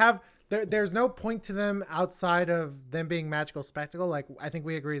 there's no point to them outside of them being magical spectacle. Like, I think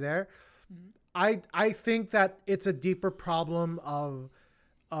we agree there. Mm-hmm. I think that it's a deeper problem of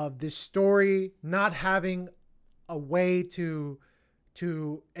this story not having a way to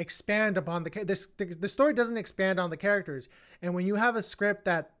to expand upon the story doesn't expand on the characters. And when you have a script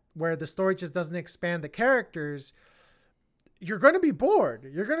where the story just doesn't expand the characters, you're going to be bored.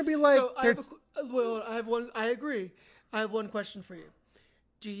 You're going to be like, So I agree. I have one question for you.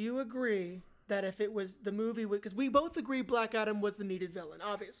 Do you agree that if it was the movie, because we both agree Black Adam was the needed villain,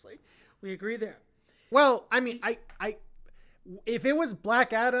 obviously. We agree there. Well, I mean, if it was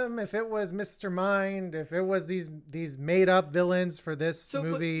Black Adam, if it was Mr. Mind, if it was these made up villains for this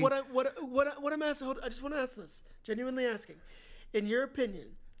movie. What I'm asking, I just want to ask this, genuinely asking. In your opinion,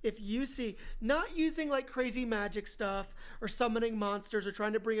 if you see, not using like crazy magic stuff or summoning monsters or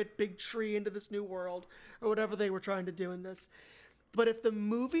trying to bring a big tree into this new world or whatever they were trying to do in this, but if the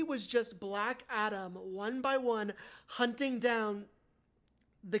movie was just Black Adam one by one hunting down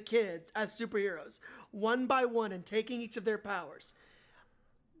the kids as superheroes one by one and taking each of their powers,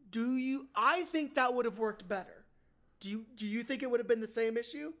 I think that would have worked better. Do you think it would have been the same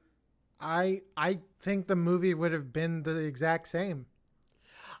issue? I think the movie would have been the exact same.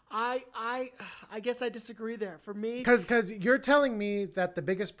 I guess I disagree there. For me, because you're telling me that the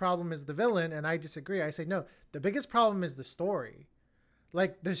biggest problem is the villain, and I disagree. I say no. The biggest problem is the story.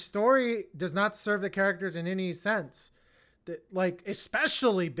 Like, the story does not serve the characters in any sense. Like,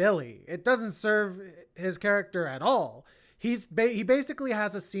 especially Billy, it doesn't serve his character at all. He basically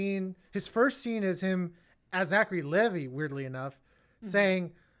has a scene. His first scene is him as Zachary Levi, weirdly enough,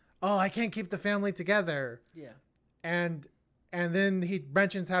 saying, "Oh, I can't keep the family together." Yeah, and then he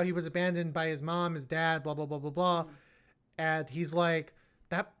mentions how he was abandoned by his mom, his dad, blah blah blah blah blah, and he's like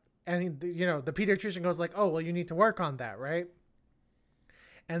that, and the pediatrician goes like, "Oh, well, you need to work on that, right?"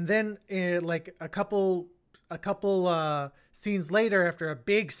 And then like a couple scenes later, after a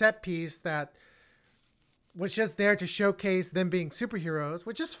big set piece that was just there to showcase them being superheroes,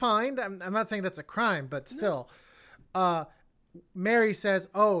 which is fine. I'm not saying that's a crime, but still, Mary says,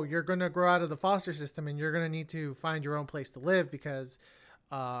 "Oh, you're going to grow out of the foster system and you're going to need to find your own place to live because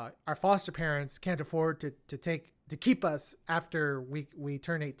our foster parents can't afford to keep us after we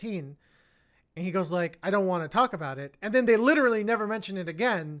turn 18." And he goes like, "I don't want to talk about it." And then they literally never mention it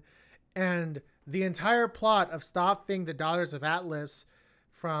again. And the entire plot of stopping the Daughters of Atlas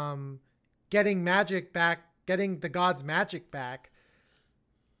from getting magic back, getting the gods' magic back,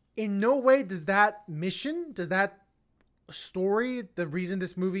 in no way does that story, the reason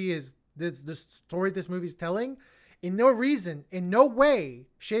this movie is the story this movie is telling, in no way,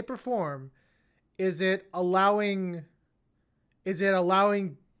 shape or form, is it allowing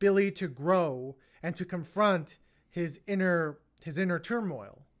Billy to grow and to confront his inner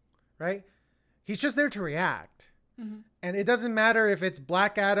turmoil, right? He's just there to react. Mm-hmm. And it doesn't matter if it's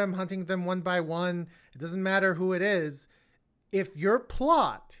Black Adam hunting them one by one. It doesn't matter who it is. If your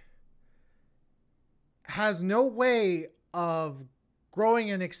plot has no way of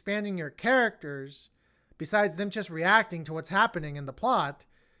growing and expanding your characters, besides them just reacting to what's happening in the plot,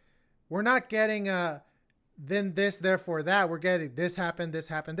 we're not getting then this, therefore that. We're getting this happened, this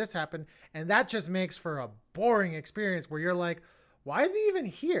happened, this happened. And that just makes for a boring experience where you're like, why is he even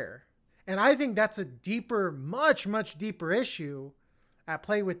here? And I think that's a deeper, much, much deeper issue at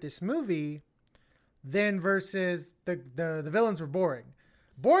play with this movie than versus the villains were boring.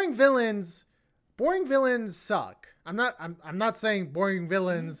 Boring villains suck. I'm not saying boring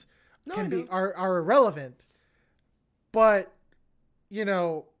villains are irrelevant, but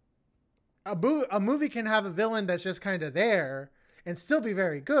a movie can have a villain that's just kind of there and still be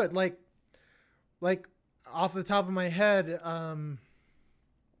very good. Like off the top of my head,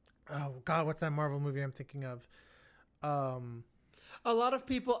 oh God, what's that Marvel movie I'm thinking of? A lot of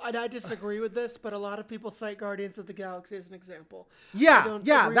people, and I disagree with this, but a lot of people cite Guardians of the Galaxy as an example. Yeah.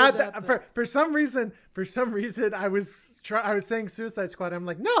 For some reason, I was saying Suicide Squad. I'm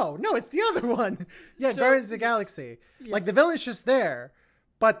like, no, it's the other one. Yeah, Guardians of the Galaxy. Yeah. Like, the villain's just there,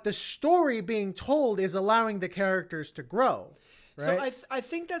 but the story being told is allowing the characters to grow. Right? So I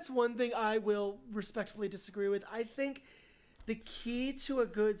think that's one thing I will respectfully disagree with. I think the key to a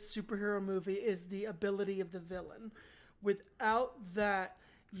good superhero movie is the ability of the villain. Without that,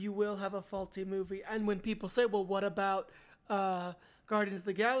 you will have a faulty movie. And when people say, well, what about Guardians of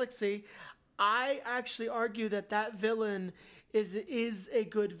the Galaxy? I actually argue that villain is a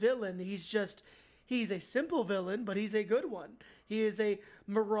good villain. He's a simple villain, but he's a good one. He is a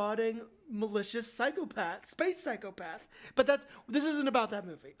marauding, malicious psychopath, space psychopath. But this isn't about that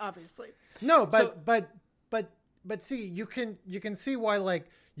movie, obviously. No, but see, you can see why, like,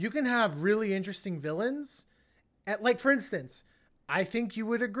 you can have really interesting villains. Like, for instance, I think you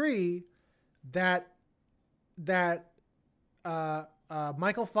would agree that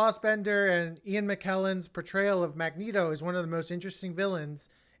Michael Fassbender and Ian McKellen's portrayal of Magneto is one of the most interesting villains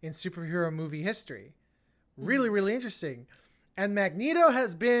in superhero movie history. Really, really interesting. And Magneto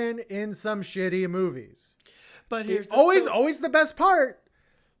has been in some shitty movies. But here's always the best part.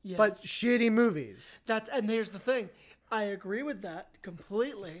 Yes. But shitty movies. And here's the thing. I agree with that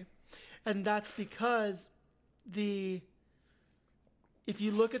completely. And that's because if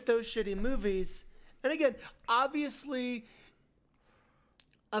you look at those shitty movies, and again, obviously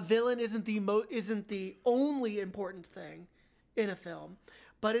a villain isn't the only important thing in a film,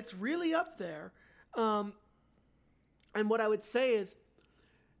 but it's really up there. And what I would say is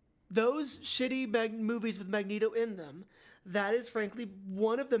those shitty movies with Magneto in them, that is frankly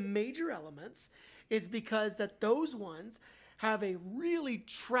one of the major elements, is because that those ones have a really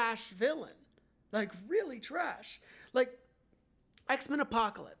trash villain. Like really trash. Like X-Men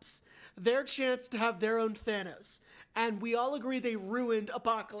Apocalypse. Their chance to have their own Thanos. And we all agree they ruined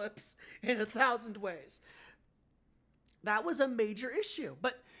Apocalypse in 1,000 ways. That was a major issue.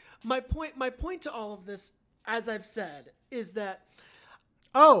 But my point to all of this, as I've said, is that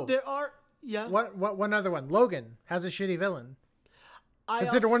there are What one other one? Logan has a shitty villain.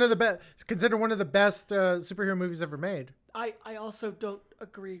 Consider one of the best superhero movies ever made. I also don't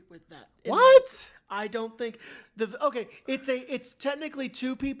agree with that. What? I don't think it's technically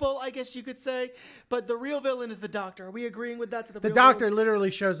two people, I guess you could say, but the real villain is the Doctor. Are we agreeing with that? The Doctor literally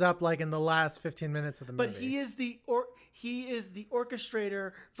shows up like in the last 15 minutes of the movie. But he is the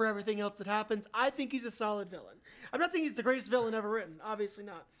orchestrator for everything else that happens. I think he's a solid villain. I'm not saying he's the greatest villain ever written, obviously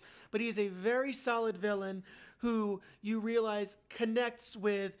not. But he is a very solid villain who you realize connects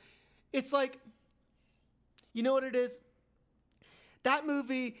with. It's like, you know what it is? That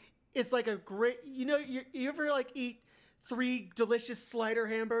movie is like a great, you ever like eat 3 delicious slider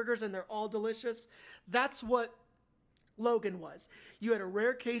hamburgers and they're all delicious? That's what Logan was. You had a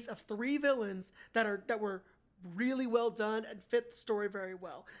rare case of 3 villains that were really well done and fit the story very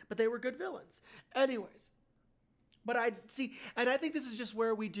well, but they were good villains. Anyways, but I think this is just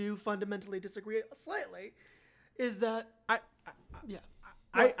where we do fundamentally disagree slightly, is that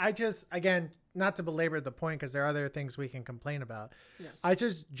I just, again, not to belabor the point because there are other things we can complain about. Yes. I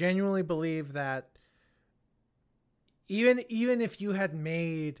just genuinely believe that even if you had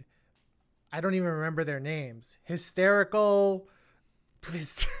made, I don't even remember their names, hysterical,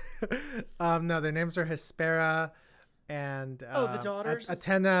 no, their names are Hespera and the daughters,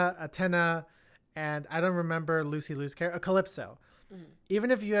 Atena, and I don't remember Lucy Lou's character, Calypso. Mm-hmm.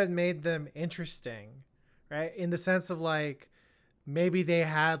 Even if you had made them interesting, right, in the sense of like, maybe they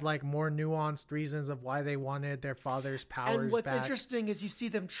had like more nuanced reasons of why they wanted their father's powers and what's back. Interesting is you see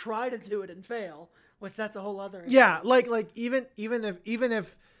them try to do it and fail, which that's a whole other issue. Yeah, like even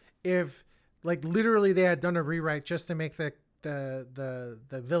if like literally they had done a rewrite just to make the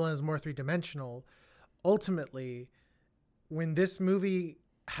villains more 3-dimensional, ultimately when this movie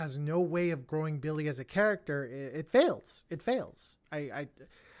has no way of growing Billy as a character, it fails.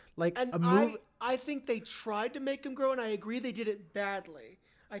 I think they tried to make him grow, and I agree they did it badly.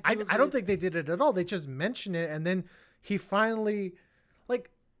 I don't think they did it at all. They just mentioned it, and then he finally, like,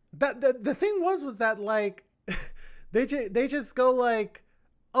 the thing was that like they just go like,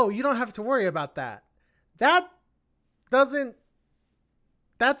 oh, you don't have to worry about that. That's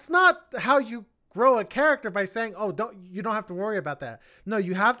not how you grow a character, by saying, oh, you don't have to worry about that. No,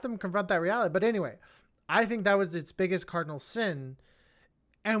 you have to confront that reality. But anyway, I think that was its biggest cardinal sin.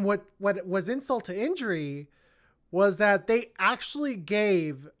 And what was insult to injury was that they actually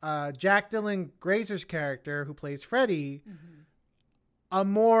gave Jack Dylan Grazer's character, who plays Freddy, a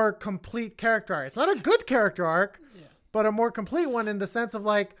more complete character arc. It's not a good character arc, but a more complete one in the sense of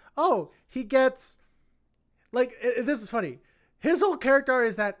like, oh, he gets, like, this is funny. His whole character arc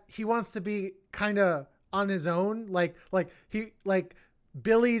is that he wants to be kind of on his own. Like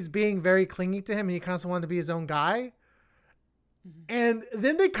Billy's being very clingy to him and he constantly wanted to be his own guy. And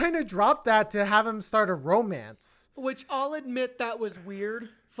then they kind of dropped that to have him start a romance. Which I'll admit that was weird,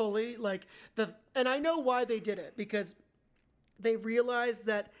 fully. And I know why they did it, because they realized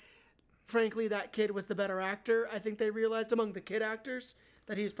that, frankly, that kid was the better actor. I think they realized among the kid actors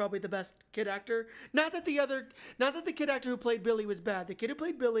that he was probably the best kid actor. Not that the kid actor who played Billy was bad. The kid who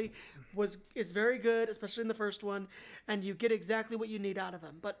played Billy is very good, especially in the first one, and you get exactly what you need out of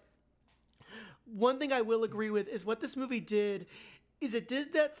him. But one thing I will agree with is what this movie did is it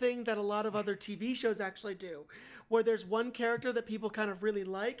did that thing that a lot of other TV shows actually do, where there's one character that people kind of really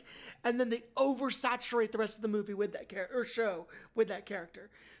like, and then they oversaturate the rest of the movie with that character, or show with that character.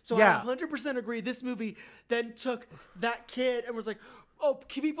 So yeah. I 100% agree. This movie then took that kid and was like,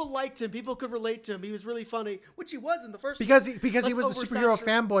 people liked him. People could relate to him. He was really funny, which he was in the first because one. he was the superhero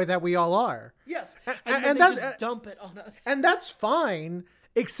fanboy that we all are. Yes, and then they just dump it on us. And that's fine,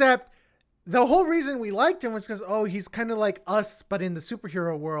 except the whole reason we liked him was because, he's kind of like us, but in the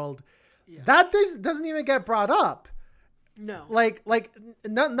superhero world. Yeah. That doesn't even get brought up. No. Like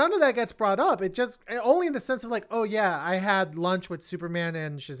none of that gets brought up. It just, only in the sense of like, oh yeah, I had lunch with Superman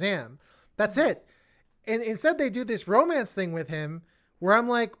and Shazam. That's it. And instead they do this romance thing with him where I'm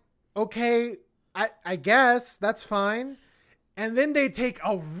like, okay, I guess that's fine. And then they take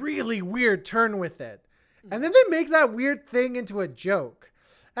a really weird turn with it. And then they make that weird thing into a joke.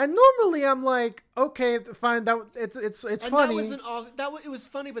 And normally I'm like, okay, fine, it's funny. It was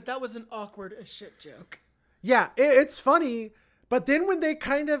funny, but that was an awkward as shit joke. Yeah, it's funny, but then when they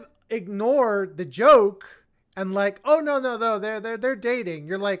kind of ignore the joke and like, oh no, they're dating.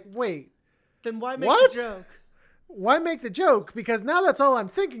 You're like, wait. Then why make the joke? Why make the joke? Because now that's all I'm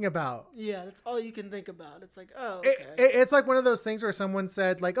thinking about. Yeah, that's all you can think about. It's like, oh, okay. It's like one of those things where someone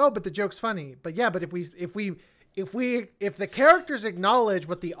said like, oh, but the joke's funny. But yeah, but if the characters acknowledge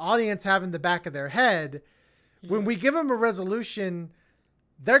what the audience have in the back of their head, when we give them a resolution,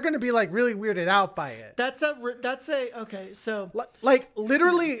 they're going to be like really weirded out by it. Okay. So like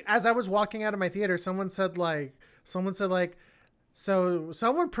literally as I was walking out of my theater, someone said like, so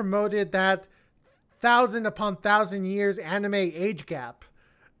someone promoted that 1,000 upon 1,000 years anime age gap.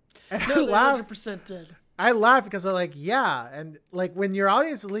 And no, they 100% did. I laughed because I'm like, yeah. And like when your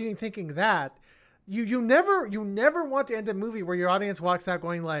audience is leaving thinking that, you never want to end a movie where your audience walks out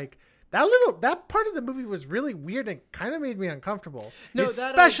going like, that part of the movie was really weird and kind of made me uncomfortable. No,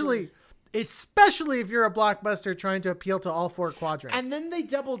 especially if you're a blockbuster trying to appeal to all four quadrants. And then they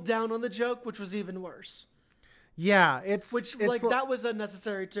doubled down on the joke, which was even worse. Yeah, it's that was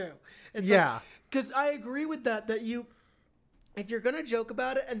unnecessary too. It's because I agree with that if you're gonna joke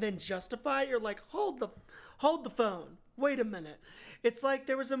about it and then justify it, you're like, hold the phone. Wait a minute. It's like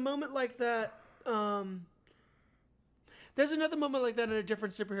there was a moment like that. There's another moment like that in a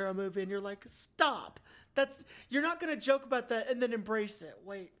different superhero movie, and you're like, stop. You're not gonna joke about that and then embrace it.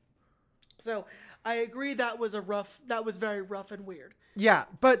 Wait. So I agree that was very rough and weird. Yeah,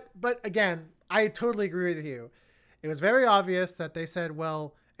 but again, I totally agree with you. It was very obvious that they said,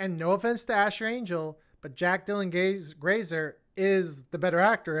 well, and no offense to Asher Angel, but Jack Dylan Grazer is the better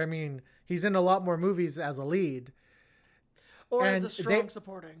actor. I mean, he's in a lot more movies as a lead. Or as a strong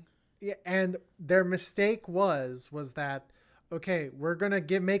supporting. Yeah, and their mistake was that, okay, we're going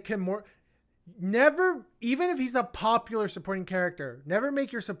to make him more... Never, even if he's a popular supporting character, never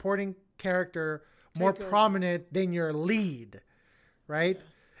make your supporting character more prominent than your lead, right? Yeah.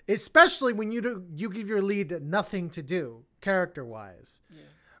 Especially when you give your lead nothing to do character-wise. Yeah.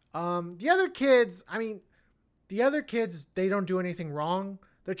 The other kids, they don't do anything wrong.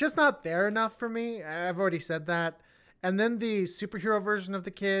 They're just not there enough for me. I've already said that. And then the superhero version of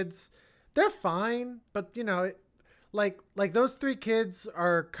the kids, they're fine, but like those three kids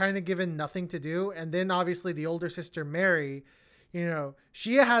are kind of given nothing to do. And then obviously the older sister, Mary,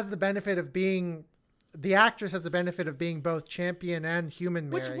 she has the benefit of being, the actress has the benefit of being both champion and human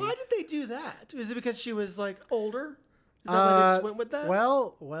Mary. Why did they do that? Is it because she was like older? Is that why they just went with that?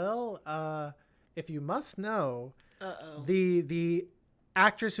 Well, if you must know, the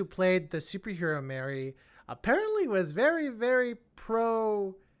actress who played the superhero Mary apparently was very, very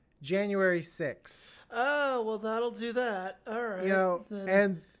pro January 6th. Oh, well, that'll do that. All right.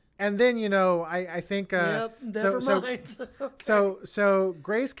 And then, I think, never mind. Okay. So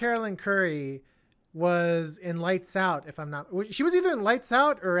Grace Carolyn Curry was in Lights Out, if I'm not, she was either in Lights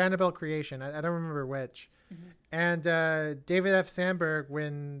Out or Annabelle Creation. I don't remember which. Mm-hmm. And David F. Sandberg,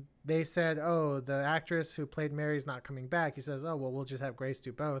 when they said, oh, the actress who played Mary's not coming back, he says, oh, well, we'll just have Grace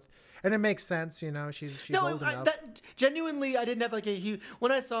do both. And it makes sense, she's old enough. Genuinely, I didn't have like a huge,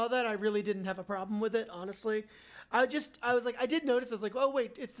 when I saw that, I really didn't have a problem with it, honestly. I was like, I did notice, I was like, oh,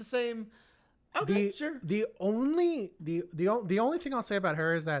 wait, it's the same. Okay, sure. The only thing I'll say about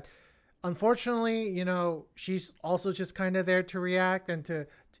her is that, unfortunately, she's also just kind of there to react and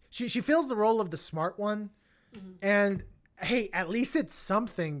she fills the role of the smart one. Mm-hmm. And hey, at least it's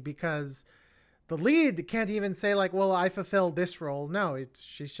something, because the lead can't even say like, well, I fulfilled this role. No,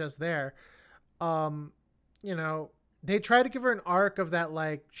 she's just there. They try to give her an arc of that,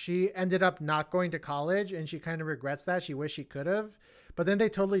 like she ended up not going to college and she kind of regrets that. She wished she could have, but then they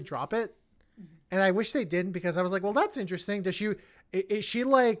totally drop it. Mm-hmm. And I wish they didn't, because I was like, well, that's interesting. Is she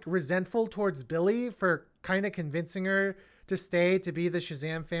like resentful towards Billy for kind of convincing her to stay to be the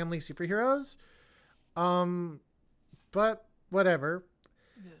Shazam family superheroes? But whatever.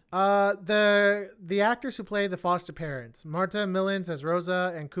 The actors who play the foster parents, Marta Millins as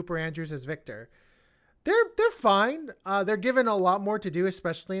Rosa and Cooper Andrews as Victor, they're fine. They're given a lot more to do,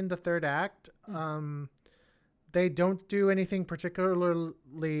 especially in the third act. They don't do anything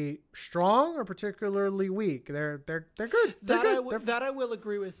particularly strong or particularly weak. They're good. That I will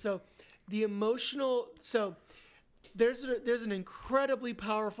agree with. So the emotional. So there's an incredibly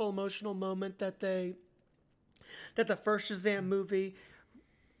powerful emotional moment that the first Shazam movie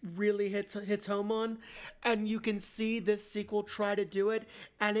really hits home on, and you can see this sequel try to do it,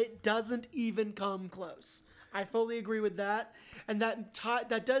 and it doesn't even come close. I fully agree with that, and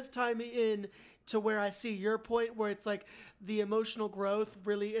that does tie me in to where I see your point, where it's like the emotional growth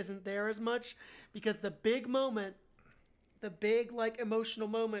really isn't there as much, because the big like emotional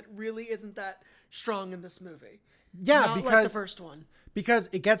moment really isn't that strong in this movie. Yeah, not because like the first one. Because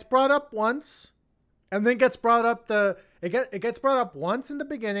it gets brought up once, and then gets brought up it gets brought up once in the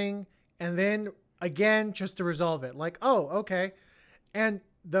beginning, and then again just to resolve it. Like, oh, okay. And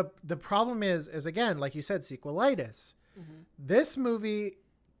the problem is again, like you said, sequelitis. Mm-hmm. This movie,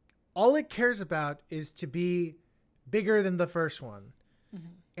 all it cares about is to be bigger than the first one. Mm-hmm.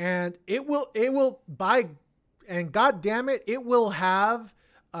 And it will God damn it, it will have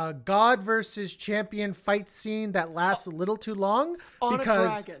a God versus champion fight scene that lasts a little too long. On a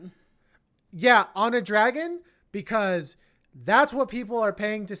dragon. Yeah, on a dragon, because that's what people are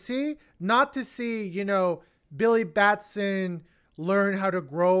paying to see, not to see, Billy Batson learn how to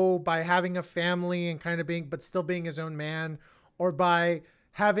grow by having a family and kind of but still being his own man, or by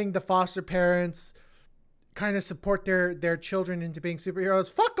having the foster parents kind of support their children into being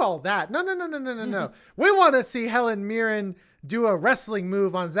superheroes. Fuck all that. No. We want to see Helen Mirren do a wrestling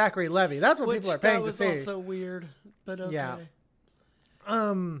move on Zachary Levi. That's what people are paying to see. That was also weird, but okay. Yeah.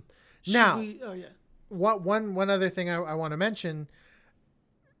 One other thing I want to mention.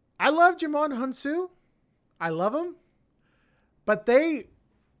 I love Jimon Hunsu. I love him. But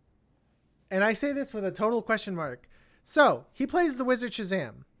and I say this with a total question mark. So, he plays the Wizard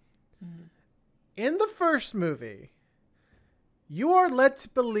Shazam. Mm-hmm. In the first movie, you are led to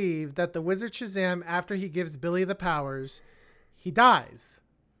believe that the Wizard Shazam, after he gives Billy the powers, he dies.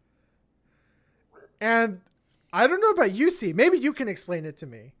 And I don't know about you, C. Maybe you can explain it to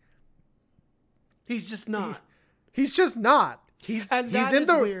me. He's just not. He's just not. He's in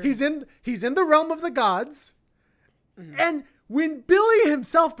the realm of the gods. Mm-hmm. And when Billy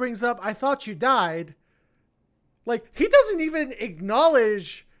himself brings up, "I thought you died," like, he doesn't even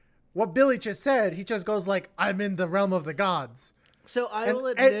acknowledge what Billy just said. He just goes like, "I'm in the realm of the gods." So I will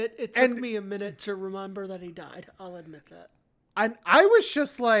admit, it took me a minute to remember that he died. I'll admit that. And I was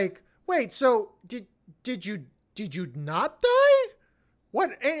just like, wait, so did you not die?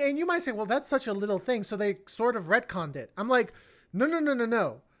 What? And you might say, well, that's such a little thing, so they sort of retconned it. I'm like,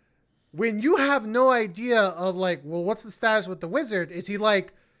 no. When you have no idea of, like, well, what's the status with the wizard? Is he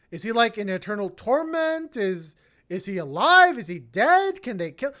like in eternal torment? Is he alive? Is he dead? Can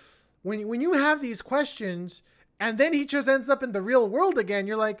they kill? When you have these questions, and then he just ends up in the real world again,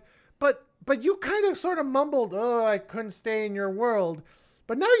 you're like, but you kind of sort of mumbled, "Oh, I couldn't stay in your world."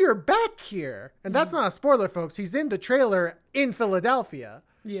 But now you're back here. And that's not a spoiler, folks. He's in the trailer in Philadelphia.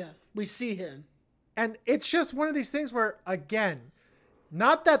 Yeah, we see him. And it's just one of these things where, again,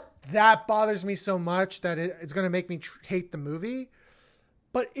 not that bothers me so much that it's going to make me hate the movie,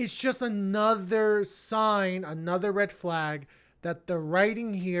 but it's just another sign, another red flag that the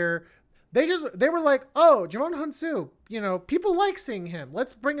writing here, they were like, "Oh, Jimon Hunsu, people like seeing him.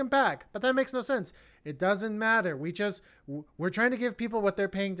 Let's bring him back." But that makes no sense. It doesn't matter. We're trying to give people what they're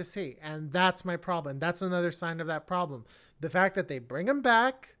paying to see. And that's my problem. That's another sign of that problem. The fact that they bring him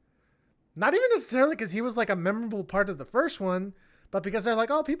back, not even necessarily because he was like a memorable part of the first one, but because they're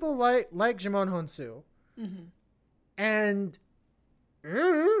like, "Oh, people like Jimon Hunsu." Mm-hmm. And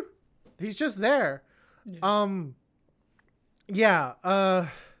he's just there. Yeah.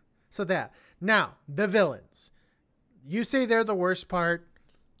 So that. Now, the villains. You say they're the worst part.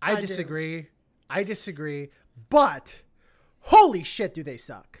 I disagree. But holy shit, do they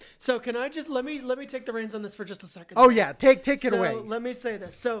suck. So can I just let me take the reins on this for just a second? Oh yeah, take it away. Let me say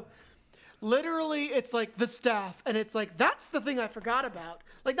this. So literally it's like the staff, and it's like, that's the thing I forgot about.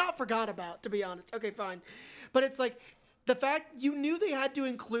 Like, not forgot about, to be honest. Okay, fine. But it's like the fact you knew they had to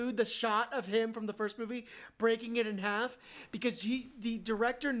include the shot of him from the first movie breaking it in half, because the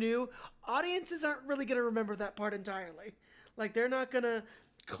director knew audiences aren't really going to remember that part entirely. Like, they're not going to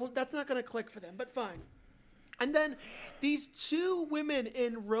that's not going to click for them, but fine. And then these two women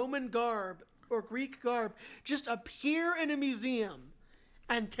in Roman garb or Greek garb just appear in a museum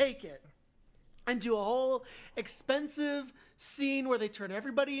and take it. and do a whole expensive scene where they turn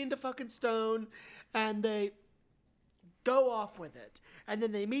everybody into fucking stone and they go off with it. And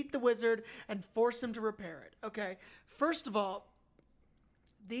then they meet the wizard and force him to repair it. Okay, first of all,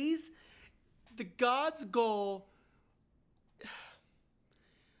 the gods' goal...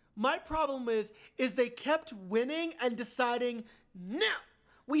 My problem is they kept winning and deciding, no,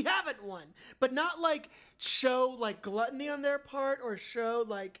 we haven't won. But not like show like gluttony on their part or show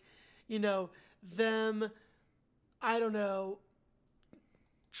like, you know, them, I don't know,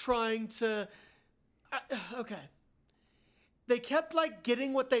 trying to, okay. They kept like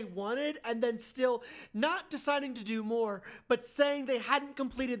getting what they wanted and then still not deciding to do more, but saying they hadn't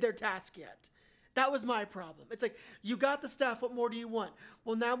completed their task yet. That was my problem. It's like, you got the staff, what more do you want?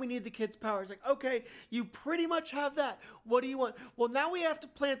 Well, now we need the kids' powers. Like, okay, you pretty much have that. What do you want? Well, now we have to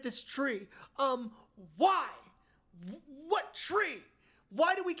plant this tree. Why? What tree?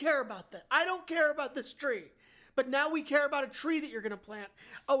 Why do we care about that? I don't care about this tree. But now we care about a tree that you're going to plant.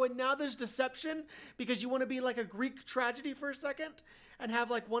 Oh, and now there's deception because you want to be like a Greek tragedy for a second and have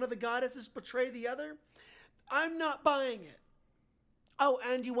like one of the goddesses betray the other? I'm not buying it. Oh,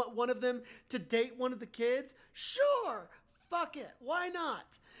 and you want one of them to date one of the kids? Sure. Fuck it. Why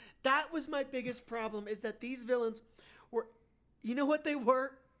not? That was my biggest problem, is that these villains were, you know what they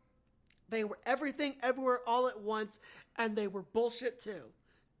were? They were everything, everywhere, all at once, and they were bullshit too.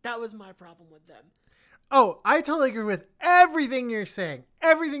 That was my problem with them. Oh, I totally agree with everything you're saying.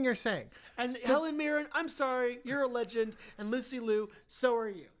 Everything you're saying. And Helen Mirren, I'm sorry, you're a legend, and Lucy Liu, so are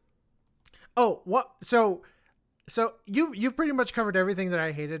you. Oh, what? So you've pretty much covered everything that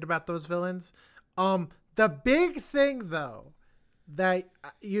I hated about those villains. The big thing though that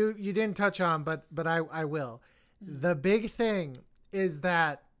you didn't touch on, but I will. The big thing is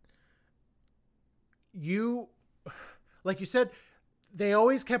that you, like you said, they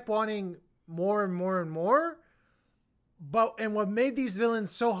always kept wanting more and more and more. And what made these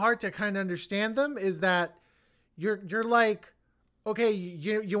villains so hard to kind of understand them is that you're like, okay,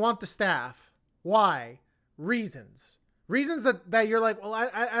 you want the staff. Why? Reasons that you're like, well,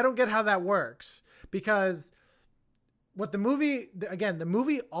 I don't get how that works, because what the movie,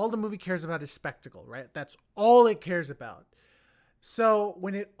 all the movie cares about is spectacle, right? That's all it cares about. So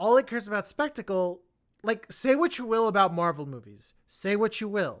when all it cares about spectacle, like, say what you will about Marvel movies, say what you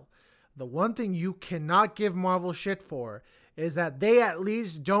will. The one thing you cannot give Marvel shit for is that they at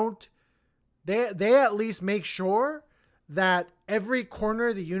least make sure that every corner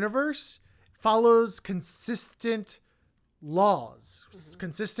of the universe follows consistent laws,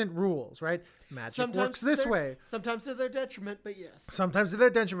 consistent rules, right? Magic sometimes works this way. Sometimes to their detriment, but yes. Sometimes to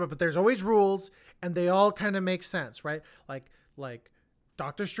their detriment, but there's always rules, and they all kind of make sense, right? Like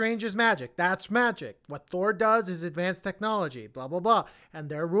Doctor Strange is magic. That's magic. What Thor does is advanced technology, blah, blah, blah. And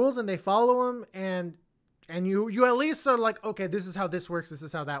there are rules, and they follow them, and you at least are like, okay, this is how this works, this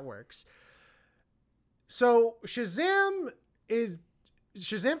is how that works. So Shazam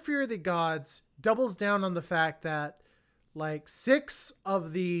Fury of the Gods doubles down on the fact that like six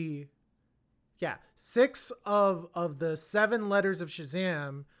of the 7 letters of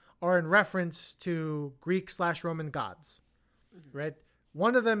Shazam are in reference to Greek/Roman gods, right?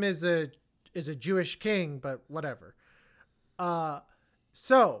 One of them is a Jewish king, but whatever.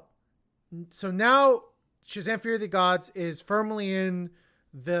 So now Shazam Fury of the Gods is firmly in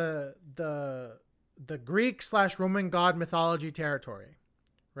the Greek/Roman god mythology territory,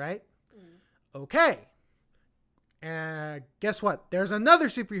 right? Okay. And guess what? There's another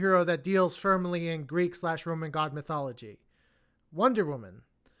superhero that deals firmly in Greek/Roman god mythology, Wonder Woman.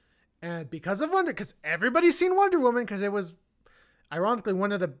 And because everybody's seen Wonder Woman, because it was ironically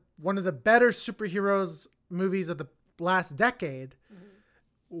one of the better superheroes movies of the last decade,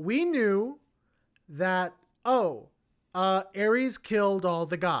 we knew that Ares killed all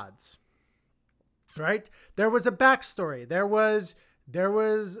the gods. Right? There was a backstory. There was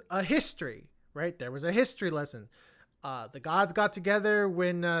a history, right? There was a history lesson. The gods got together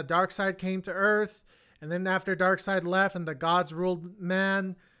when Darkseid came to Earth, and then after Darkseid left and the gods ruled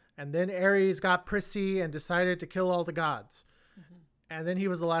man, and then Ares got prissy and decided to kill all the gods. And then he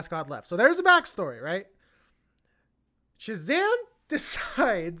was the last god left. So there's a backstory, right? Shazam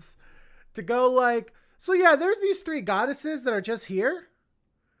decides to go like, so yeah, there's these 3 goddesses that are just here.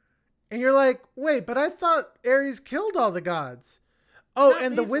 And you're like, wait, but I thought Ares killed all the gods. Oh, not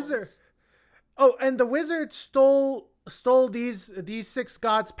and the wizard. Ones. Oh, and the wizard stole these 6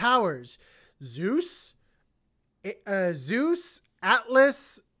 gods' powers. Zeus,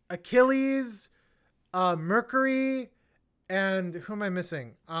 Atlas, Achilles, Mercury, and who am I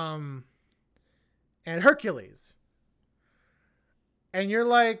missing? And Hercules. And you're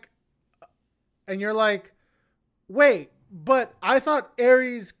like, And you're like, wait, but I thought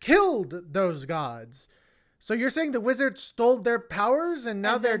Ares killed those gods. So you're saying the wizards stole their powers and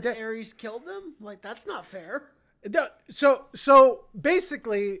now they're dead? Ares killed them? Like, that's not fair. So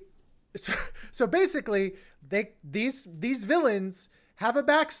basically, these villains have a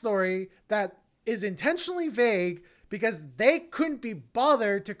backstory that is intentionally vague because they couldn't be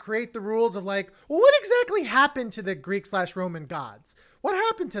bothered to create the rules of like, well, what exactly happened to the Greek/Roman gods? What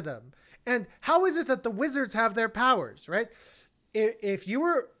happened to them? And how is it that the wizards have their powers, right? If you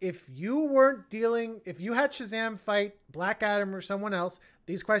had Shazam fight Black Adam or someone else,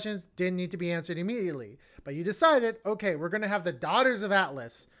 these questions didn't need to be answered immediately. But you decided, okay, we're going to have the Daughters of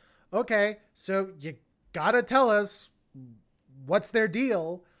Atlas. Okay, so you got to tell us what's their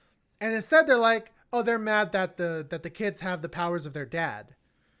deal. And instead they're like, oh, they're mad that the kids have the powers of their dad.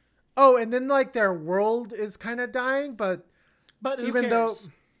 Oh, and then like their world is kind of dying, but who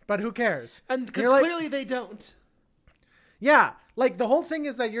cares? And because clearly they don't. Yeah, like the whole thing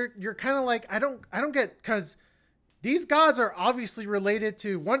is that you're kind of like, I don't get, because these gods are obviously related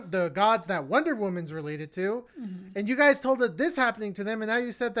to the gods that Wonder Woman's related to, and you guys told us this happening to them, and now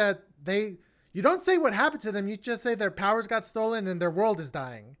you said that you don't say what happened to them, you just say their powers got stolen and their world is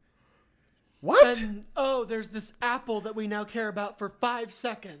dying. What? And, there's this apple that we now care about for 5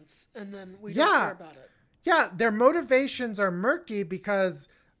 seconds, and then we don't care about it. Yeah, their motivations are murky because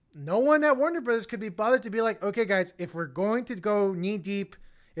no one at Warner Brothers could be bothered to be like, okay, guys, if we're going to go knee deep,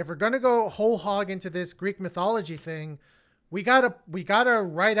 if we're going to go whole hog into this Greek mythology thing, we gotta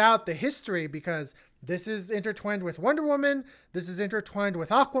write out the history because this is intertwined with Wonder Woman. This is intertwined with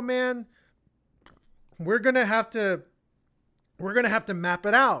Aquaman. We're gonna have to map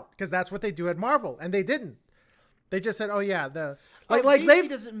it out because that's what they do at Marvel, and they didn't. They just said, "Oh yeah, DC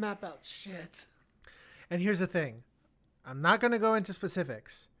doesn't map out shit." And here's the thing, I'm not gonna go into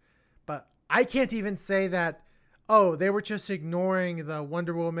specifics, but I can't even say that. Oh, they were just ignoring the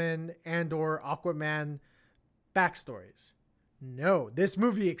Wonder Woman and or Aquaman backstories. No, this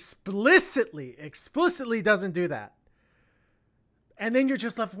movie explicitly doesn't do that. And then you're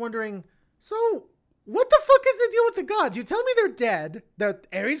just left wondering, so what the fuck is the deal with the gods? You tell me they're dead, that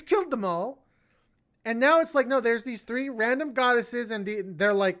Ares killed them all, and now it's like, no, there's these 3 random goddesses and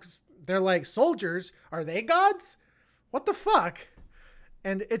they're like soldiers. Are they gods? What the fuck?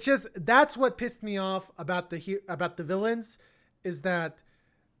 And it's just, that's what pissed me off about the villains, is that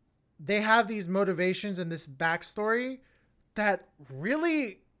they have these motivations and this backstory that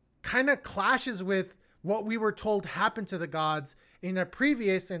really kind of clashes with what we were told happened to the gods in a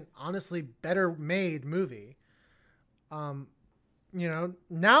previous and honestly better made movie. Now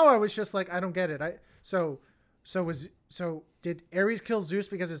I was just like, I don't get it. So did Ares kill Zeus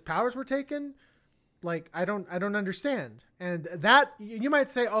because his powers were taken? Like, I don't understand. And that, you might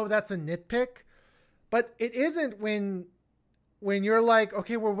say, oh, that's a nitpick, but it isn't when you're like,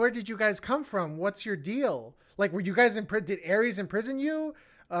 okay, well, where did you guys come from? What's your deal? Like, were you guys did Ares imprison you?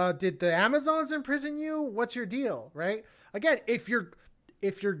 Did the Amazons imprison you? What's your deal? Right? Again, if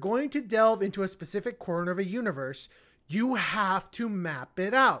you're going to delve into a specific corner of a universe, you have to map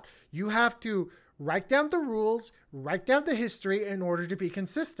it out. You have to write down the rules, write down the history in order to be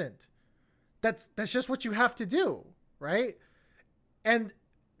consistent. That's just what you have to do, right? And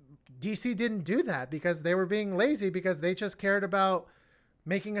DC didn't do that because they were being lazy, because they just cared about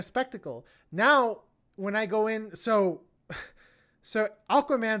making a spectacle. Now, when I go in, so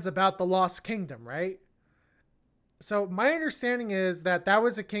Aquaman's about the Lost Kingdom, right? So my understanding is that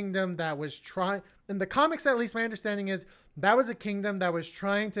was a kingdom that was trying, in the comics at least, my understanding is that was a kingdom that was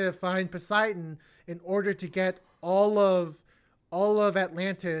trying to find Poseidon in order to get all of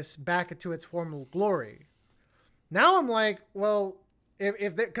Atlantis back into its former glory. Now I'm like, well,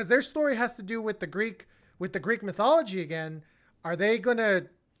 if because their story has to do with the Greek mythology again, are they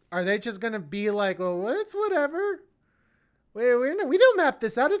just gonna be like, well, it's whatever. We don't map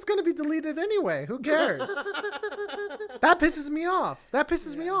this out. It's gonna be deleted anyway. Who cares? That pisses me off.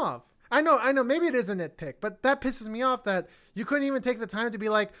 Me off. I know. Maybe it is a nitpick, but that pisses me off that you couldn't even take the time to be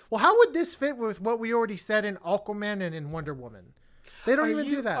like, well, how would this fit with what we already said in Aquaman and in Wonder Woman? They don't even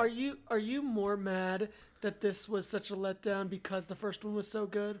do that. Are you more mad that this was such a letdown because the first one was so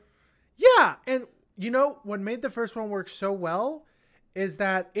good? Yeah, and what made the first one work so well is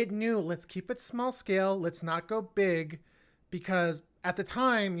that it knew, let's keep it small scale, let's not go big, because at the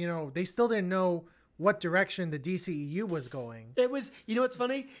time, they still didn't know what direction the DCEU was going. It was, what's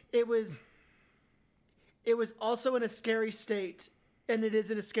funny? It was also in a scary state, and it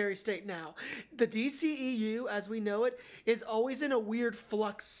is in a scary state now. The DCEU, as we know it, is always in a weird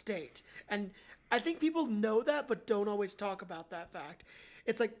flux state. And I think people know that, but don't always talk about that fact.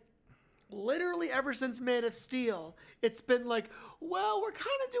 It's like, literally ever since Man of Steel, it's been like, well, we're kind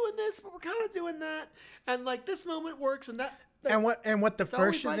of doing this, but we're kind of doing that, and like this moment works, and that. And what the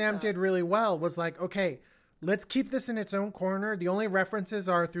first always like Shazam that. did really well was like, okay, let's keep this in its own corner. The only references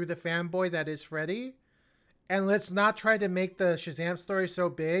are through the fanboy that is Freddy. And let's not try to make the Shazam story so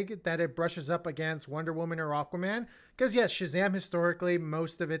big that it brushes up against Wonder Woman or Aquaman. Because yes, Shazam historically,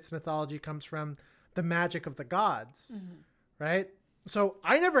 most of its mythology comes from the magic of the gods, right? So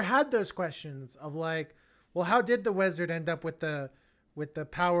I never had those questions of like, well, how did the wizard end up with the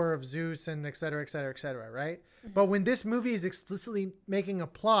power of Zeus and et cetera, et cetera, et cetera, right? But when this movie is explicitly making a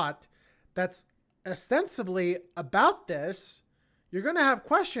plot that's ostensibly about this, you're going to have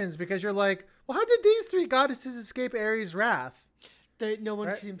questions because you're like, well, how did these three goddesses escape Ares' wrath? No one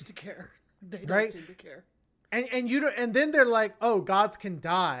Right? seems to care. They don't Right? seem to care. And you don't, and then they're like, oh, gods can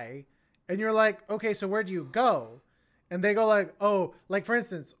die. And you're like, okay, so where do you go? And they go like, oh, like for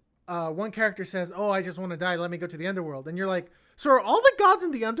instance, one character says, oh, I just want to die. Let me go to the underworld. And you're like, so are all the gods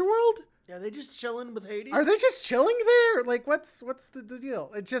in the underworld? Yeah, they just chilling with Hades. Are they just chilling there? Like, what's the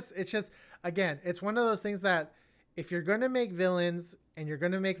deal? It's just, again, it's one of those things that if you're going to make villains and you're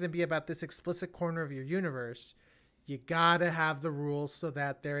going to make them be about this explicit corner of your universe, you got to have the rules so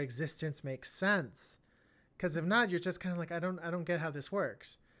that their existence makes sense. Because if not, you're just kind of like, I don't get how this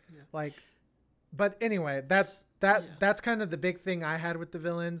works. Yeah. Like, but anyway, that's kind of the big thing I had with the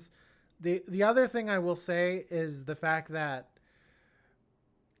villains. The other thing I will say is the fact that,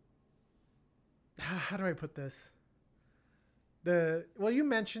 how do I put this? Well, you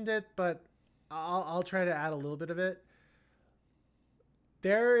mentioned it, but I'll try to add a little bit of it.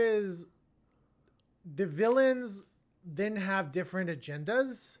 The villains then have different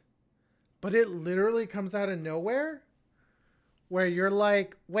agendas, but it literally comes out of nowhere where you're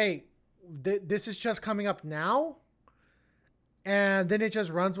like, wait, this is just coming up now? And then it just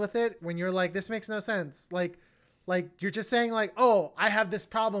runs with it when you're like, this makes no sense. Like you're just saying like, oh, I have this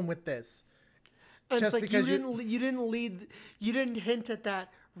problem with this. And Just it's like because you didn't hint at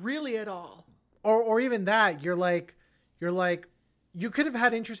that really at all. Or even that, you're like, you could have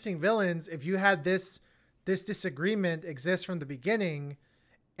had interesting villains if you had this disagreement exist from the beginning,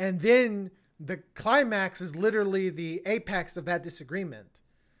 and then the climax is literally the apex of that disagreement,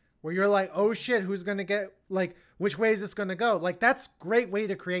 where you're like, oh shit, who's gonna get, like, which way is this gonna go? Like, that's a great way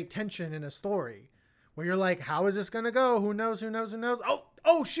to create tension in a story, where you're like, how is this gonna go? Who knows?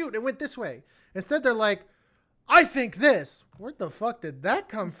 Oh shoot, it went this way. Instead, they're like, I think this. Where the fuck did that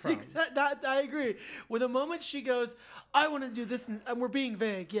come from? That I agree. With the moment she goes, I want to do this, and we're being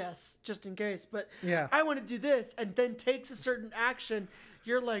vague, yes, just in case, but yeah, I want to do this, and then takes a certain action,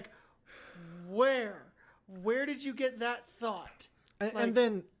 you're like, where did you get that thought? And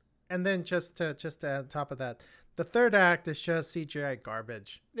then just to add on top of that, the third act is just CGI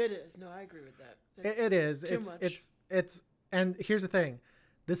garbage. It is. No, I agree with that. It is. Too much. It's and here's the thing.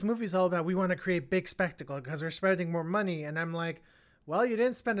 This movie's all about, we want to create big spectacle because we're spending more money. And I'm like, well, you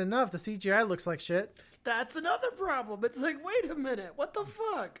didn't spend enough. The CGI looks like shit. That's another problem. It's like, wait a minute. What the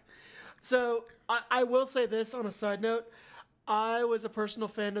fuck? So I will say this on a side note. I was a personal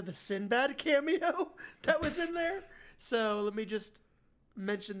fan of the Sinbad cameo that was in there. So let me just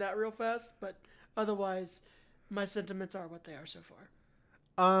mention that real fast. But otherwise, my sentiments are what they are so far.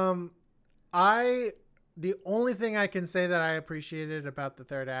 The only thing I can say that I appreciated about the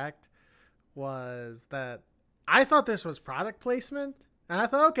third act was that I thought this was product placement. And I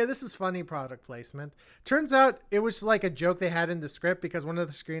thought, okay, this is funny product placement. Turns out it was like a joke they had in the script because one of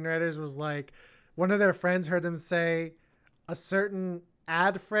the screenwriters was like, one of their friends heard them say a certain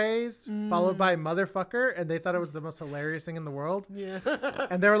ad phrase followed by motherfucker. And they thought it was the most hilarious thing in the world. Yeah.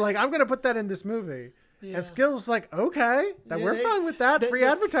 And they were like, I'm going to put that in this movie. Yeah. And Skittles was like, okay, we're fine with that. Free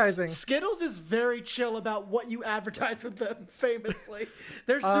advertising. Skittles is very chill about what you advertise with them, famously.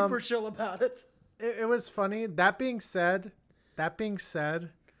 They're super chill about it. It was funny. That being said, the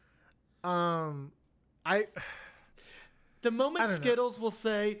moment Skittles will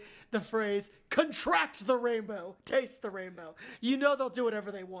say the phrase, contract the rainbow, taste the rainbow, you know they'll do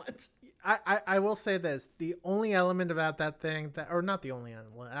whatever they want. I will say this. The only element about that thing, or not the only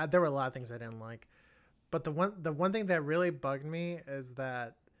element, there were a lot of things I didn't like. But the one thing that really bugged me is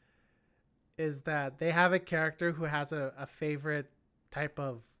that they have a character who has a favorite type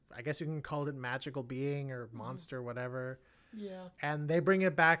of, I guess you can call it magical being or monster, whatever. Yeah. And they bring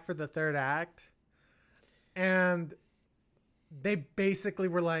it back for the third act. And they basically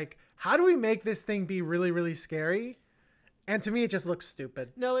were like, how do we make this thing be really, really scary? And to me, it just looks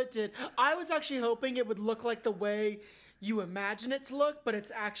stupid. No, it did. I was actually hoping it would look like the way you imagine it to look, but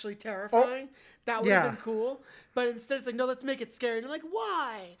it's actually terrifying. That would have been cool. But instead, it's like, no, let's make it scary. And you're like,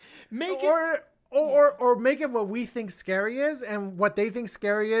 why? Or make it what we think scary is, and what they think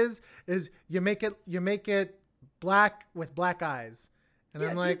scary is you make it black with black eyes. And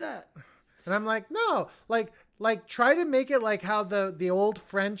I'm like, do that. And I'm like, no, like try to make it like how the old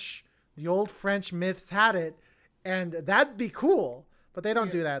French myths had it, and that'd be cool. But they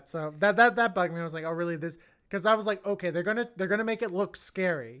don't do that. So that bugged me. I was like, oh really? This, because I was like, okay, they're gonna make it look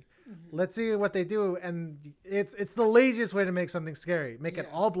scary. Let's see what they do. And it's the laziest way to make something scary. Make it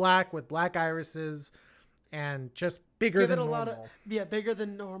all black with black irises and just bigger than normal. Bigger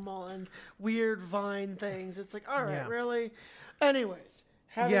than normal and weird vine things. It's like, all right, really? Anyways,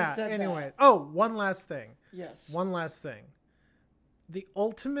 having said that. Oh, one last thing. Yes. One last thing. The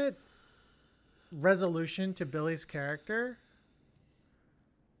ultimate resolution to Billy's character,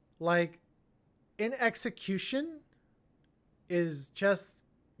 like in execution, is just,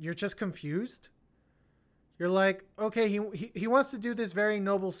 you're just confused. You're like, okay, he wants to do this very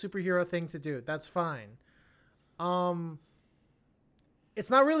noble superhero thing to do. That's fine. It's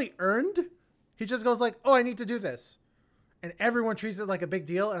not really earned. He just goes like, oh, I need to do this. And everyone treats it like a big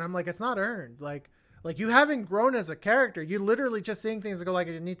deal. And I'm like, it's not earned. Like you haven't grown as a character. You literally just saying things that go like,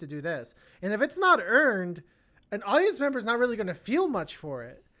 I need to do this. And if it's not earned, an audience member is not really going to feel much for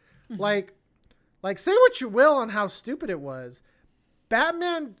it. Like say what you will on how stupid it was.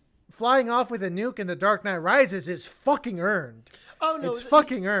 Batman flying off with a nuke in The Dark Knight Rises is fucking earned. Oh no, it's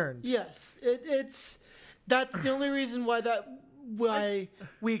fucking earned. Yes, that's the only reason why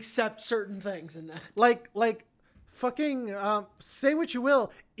we accept certain things in that. Like fucking say what you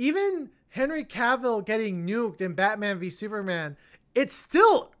will. Even Henry Cavill getting nuked in Batman v Superman, it's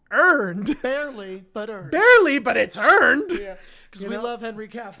still earned. Barely, but earned. Barely, but it's earned. Yeah, because we love Henry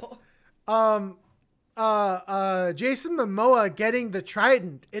Cavill. Jason Momoa getting the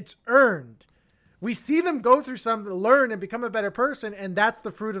trident, it's earned. We see them go through something, learn and become a better person, and that's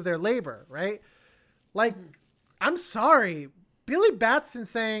the fruit of their labor, right? Like, I'm sorry, Billy Batson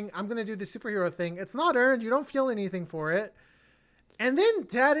saying, I'm going to do the superhero thing, it's not earned. You don't feel anything for it. And then,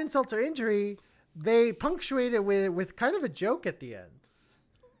 to add insult to injury, they punctuate it with kind of a joke at the end.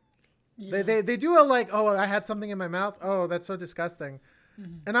 Yeah. They do a like, oh, I had something in my mouth. Oh, that's so disgusting.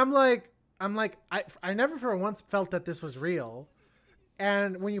 And I'm like, I never for once felt that this was real.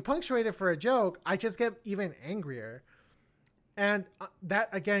 And when you punctuate it for a joke, I just get even angrier. And that,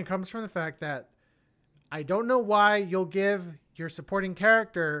 again, comes from the fact that I don't know why you'll give your supporting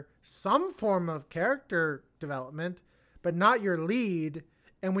character some form of character development, but not your lead.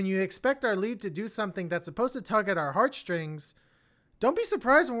 And when you expect our lead to do something that's supposed to tug at our heartstrings, don't be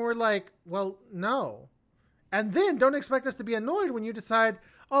surprised when we're like, well, no. And then don't expect us to be annoyed when you decide,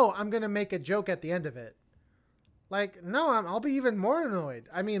 oh, I'm going to make a joke at the end of it. Like, no, I'll be even more annoyed.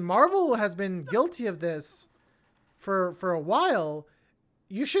 I mean, Marvel has been guilty of this for a while.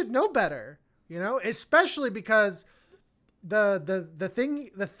 You should know better, especially because the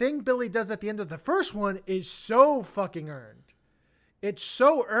thing Billy does at the end of the first one is so fucking earned. It's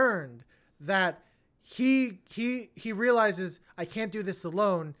so earned that he realizes, I can't do this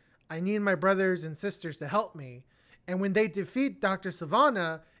alone. I need my brothers and sisters to help me. And when they defeat Dr.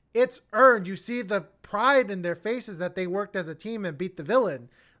 Sivana, it's earned. You see the pride in their faces that they worked as a team and beat the villain.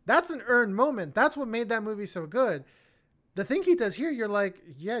 That's an earned moment. That's what made that movie so good. The thing he does here, you're like,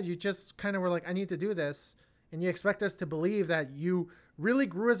 yeah, you just kind of were like, I need to do this. And you expect us to believe that you really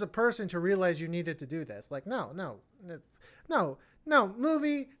grew as a person to realize you needed to do this. Like, no,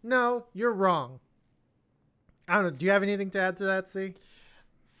 movie, no, you're wrong. I don't know. Do you have anything to add to that, C?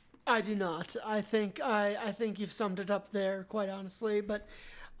 I do not. I think you've summed it up there, quite honestly. But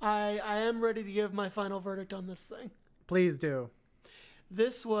I am ready to give my final verdict on this thing. Please do.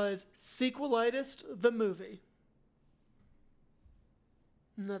 This was Sequelitis, the movie.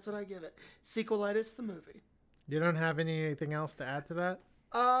 And that's what I give it. Sequelitis, the movie. You don't have anything else to add to that?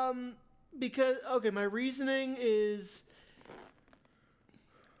 Because, okay, my reasoning is,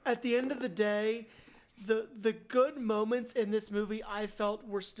 at the end of the day, the good moments in this movie I felt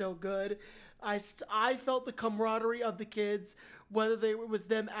were still good. I felt the camaraderie of the kids, whether it was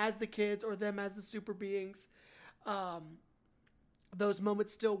them as the kids or them as the super beings. Those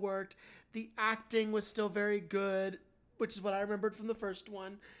moments still worked. The acting was still very good, which is what I remembered from the first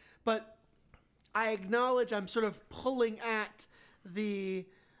one. But I acknowledge I'm sort of pulling at the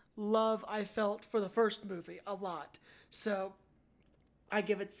love I felt for the first movie a lot. So I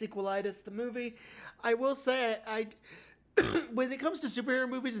give it Sequelitis, the movie. I will say, I when it comes to superhero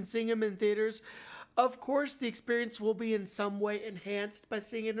movies and seeing them in theaters, of course the experience will be in some way enhanced by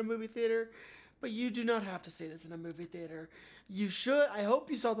seeing it in a movie theater. But you do not have to see this in a movie theater. You should. I hope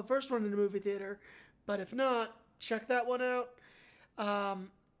you saw the first one in a movie theater. But if not, check that one out. I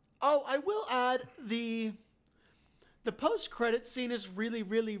will add the post-credit scene is really,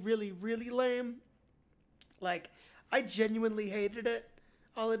 really, really, really lame. Like, I genuinely hated it,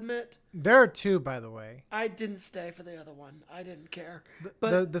 I'll admit. There are two, by the way. I didn't stay for the other one. I didn't care.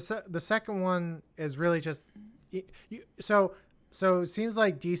 The second one is really just... So it seems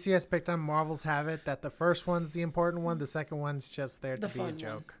like DC has picked on Marvel's habit that the first one's the important one, the second one's just there to be a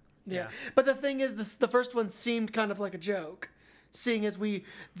joke. Yeah. But the thing is, the first one seemed kind of like a joke. Seeing as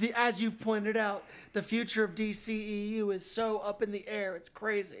as you've pointed out, the future of DCEU is so up in the air, it's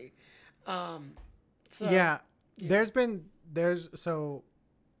crazy. So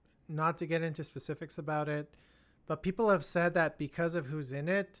not to get into specifics about it, but people have said that because of who's in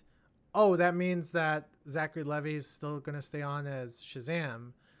it, that means that Zachary Levi's still going to stay on as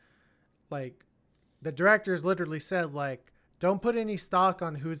Shazam. Like, the directors literally said, like, don't put any stock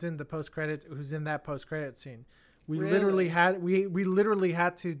on who's in that post-credit scene. We literally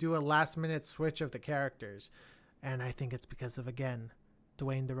had to do a last-minute switch of the characters. And I think it's because of, again,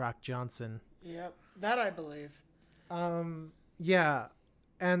 Dwayne "The Rock" Johnson. Yep, that I believe. Yeah,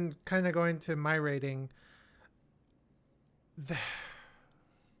 and kind of going to my rating,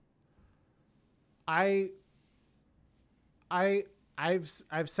 I've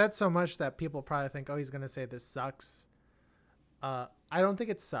said so much that people probably think, he's gonna say this sucks. I don't think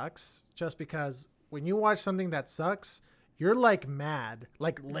it sucks, just because when you watch something that sucks, you're like mad,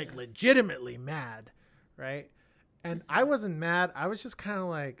 like legitimately mad, right? And I wasn't mad. I was just kind of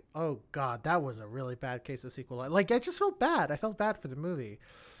like, oh God, that was a really bad case of sequel. Like, I just felt bad. I felt bad for the movie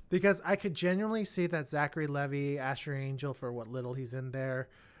because I could genuinely see that Zachary Levi, Asher Angel, for what little he's in there,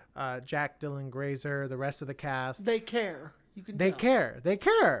 Jack Dylan Grazer, the rest of the cast. They care. You can They tell. care. They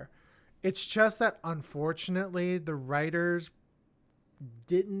care. It's just that, unfortunately, the writers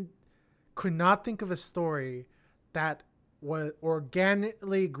could not think of a story that was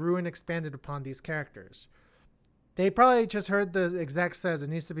organically grew and expanded upon these characters. They probably just heard the exec says it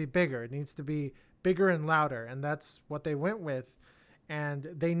needs to be bigger. It needs to be bigger and louder. And that's what they went with. And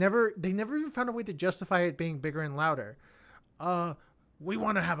they never even found a way to justify it being bigger and louder. We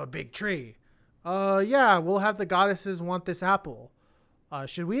want to have a big tree. Yeah, we'll have the goddesses want this apple.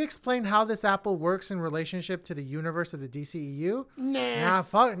 Should we explain how this apple works in relationship to the universe of the DCEU? Nah.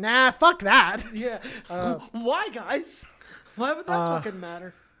 Fuck that. Yeah. Why, guys? Why would that fucking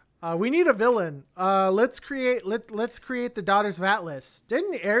matter? We need a villain. Let's create the Daughters of Atlas.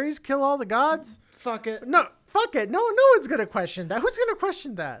 Didn't Ares kill all the gods? Fuck it. No, fuck it. No one's gonna question that. Who's gonna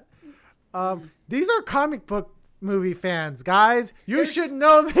question that? These are comic book movie fans, guys. You should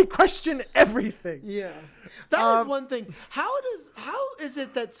know they question everything. Yeah, that is one thing. How is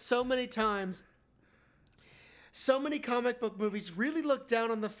it that so many times, so many comic book movies really look down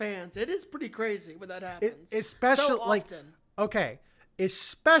on the fans? It is pretty crazy when that happens. Especially so often.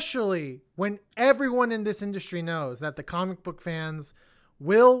 Especially when everyone in this industry knows that the comic book fans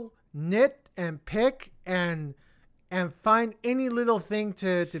will nit and pick and find any little thing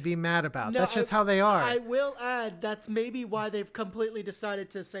to be mad about. That's just how they are. I will add that's maybe why they've completely decided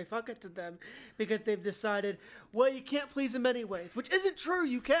to say fuck it to them, because they've decided, well, you can't please them anyways, which isn't true.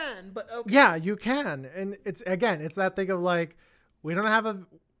 You can, but okay. Yeah, you can. And it's that thing of like, we don't have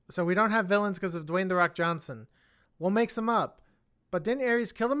villains because of Dwayne "The Rock" Johnson. We'll make some up. But didn't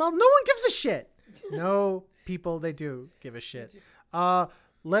Ares kill them all? No one gives a shit. No, people, they do give a shit.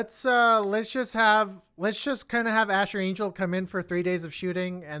 Let's just kind of have Asher Angel come in for 3 days of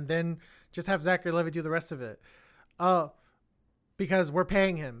shooting and then just have Zachary Levi do the rest of it. Because we're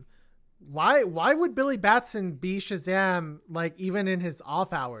paying him. Why would Billy Batson be Shazam, like, even in his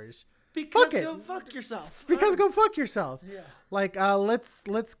off hours? Because go fuck yourself. Because go fuck yourself. Yeah. Like,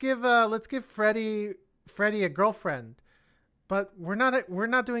 let's give Freddy a girlfriend. But we're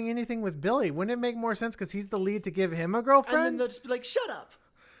not doing anything with Billy. Wouldn't it make more sense because he's the lead to give him a girlfriend? And then they'll just be like, shut up.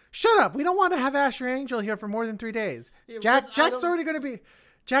 Shut up. We don't want to have Asher Angel here for more than 3 days. Yeah, Jack's already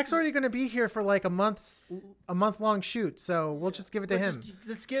going to be here for like a month long shoot. So we'll just give it to him.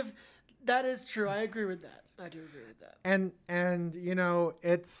 That is true. I agree with that. I do agree with that. And you know,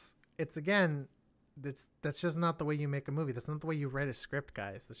 it's again, that's just not the way you make a movie. That's not the way you write a script,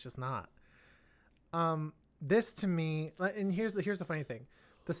 guys. That's just not. This to me, and here's the funny thing.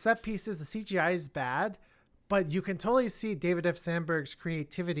 The set pieces, the CGI is bad, but you can totally see David F. Sandberg's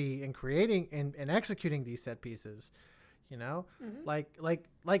creativity in creating and executing these set pieces. You know, like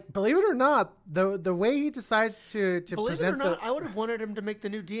believe it or not, the way he decides to believe present it or not, I would have wanted him to make the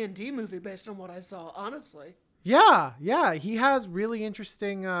new D&D movie based on what I saw. Honestly, Yeah. He has really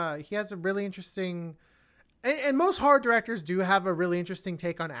interesting. He has a really interesting. And most horror directors do have a really interesting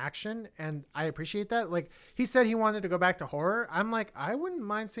take on action, and I appreciate that. Like, he said he wanted to go back to horror. I'm like, I wouldn't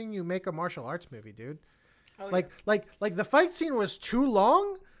mind seeing you make a martial arts movie, dude. Oh, like the fight scene was too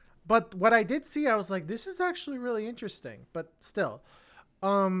long, but what I did see, I was like, this is actually really interesting. But still,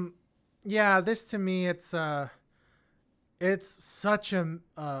 yeah, this to me, it's such a,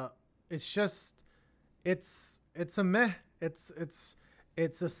 it's a meh.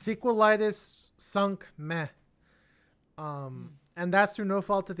 It's a sequelitis sunk meh. And that's through no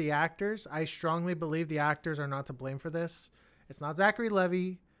fault of the actors. I strongly believe the actors are not to blame for this. It's not Zachary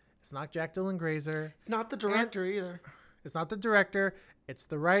Levi. It's not Jack Dylan Grazer. It's not the director either. It's not the director. It's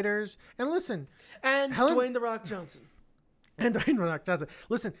the writers. And listen. And Dwayne The Rock Johnson.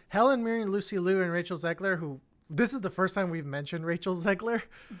 Listen, Helen Mirren, Lucy Liu, and Rachel Zegler, who, this is the first time we've mentioned Rachel Zegler.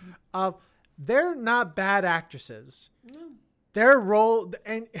 They're not bad actresses. No. Their roles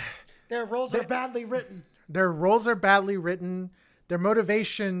are badly written. Their roles are badly written. Their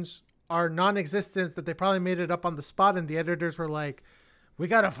motivations are non-existent, that they probably made it up on the spot, and the editors were like, we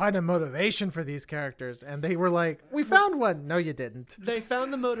got to find a motivation for these characters. And they were like, we found one. No, you didn't. They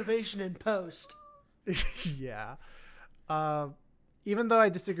found the motivation in post. Yeah. Even though I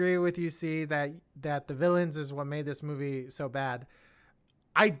disagree with you, see, that the villains is what made this movie so bad,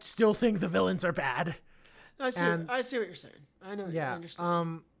 I still think the villains are bad. I see what you're saying. I know. Yeah. I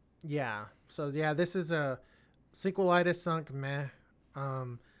understand. Yeah. So yeah, this is a sequelitis sunk meh.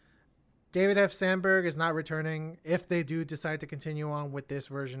 David F. Sandberg is not returning if they do decide to continue on with this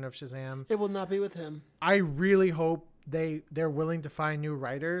version of Shazam. It will not be with him. I really hope they're willing to find new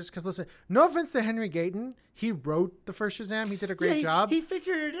writers. Because listen, no offense to Henry Gayton, he wrote the first Shazam. He did a great job. He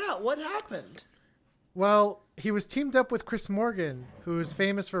figured it out. What happened? Well, he was teamed up with Chris Morgan, who is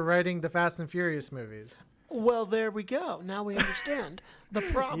famous for writing the Fast and Furious movies. Well, there we go. Now we understand the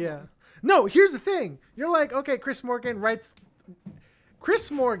problem. Yeah. No, here's the thing. You're like, okay, Chris Morgan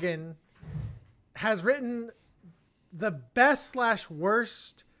has written the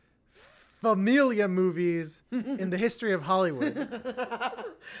best/worst Familia movies in the history of Hollywood.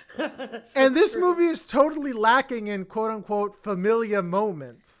 And this movie is totally lacking in quote-unquote Familia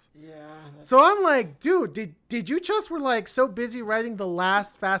moments. Yeah. So I'm like, dude, did you just were like so busy writing the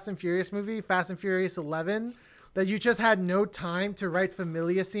last Fast and Furious movie, Fast and Furious 11, that you just had no time to write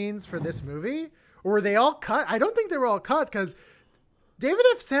Familia scenes for this movie? Or were they all cut? I don't think they were all cut, because David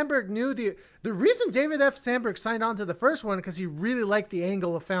F. Sandberg knew the reason David F. Sandberg signed on to the first one, because he really liked the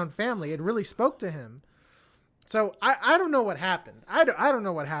angle of found family. It really spoke to him. So I don't know what happened. I don't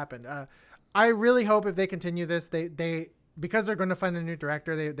know what happened. I really hope if they continue this, they because they're going to find a new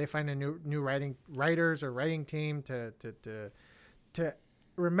director, they find a new writers or writing team to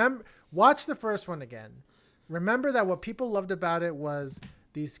remember. Watch the first one again. Remember that what people loved about it was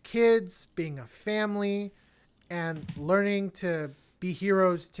these kids being a family and learning to be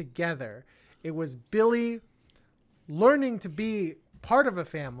heroes together. It was Billy learning to be part of a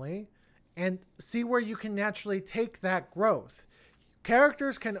family and see where you can naturally take that growth.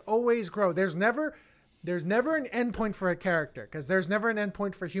 Characters can always grow. There's never an end point for a character, because there's never an end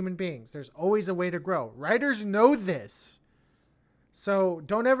point for human beings. There's always a way to grow. Writers know this. So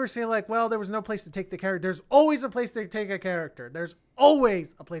don't ever say like, well, there was no place to take the character. There's always a place to take a character. There's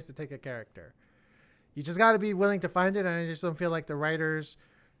always a place to take a character. You just got to be willing to find it. And I just don't feel like the writers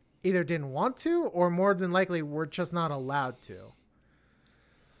either didn't want to, or more than likely were just not allowed to.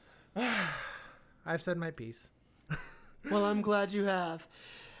 I've said my piece. Well, I'm glad you have.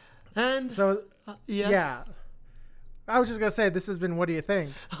 And so, yes. Yeah. I was just going to say, this has been What Do You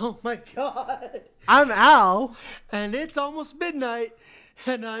Think? Oh my God. I'm Al. And it's almost midnight.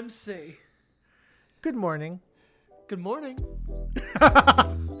 And I'm C. Good morning. Good morning.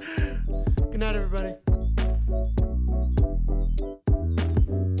 Good night, everybody.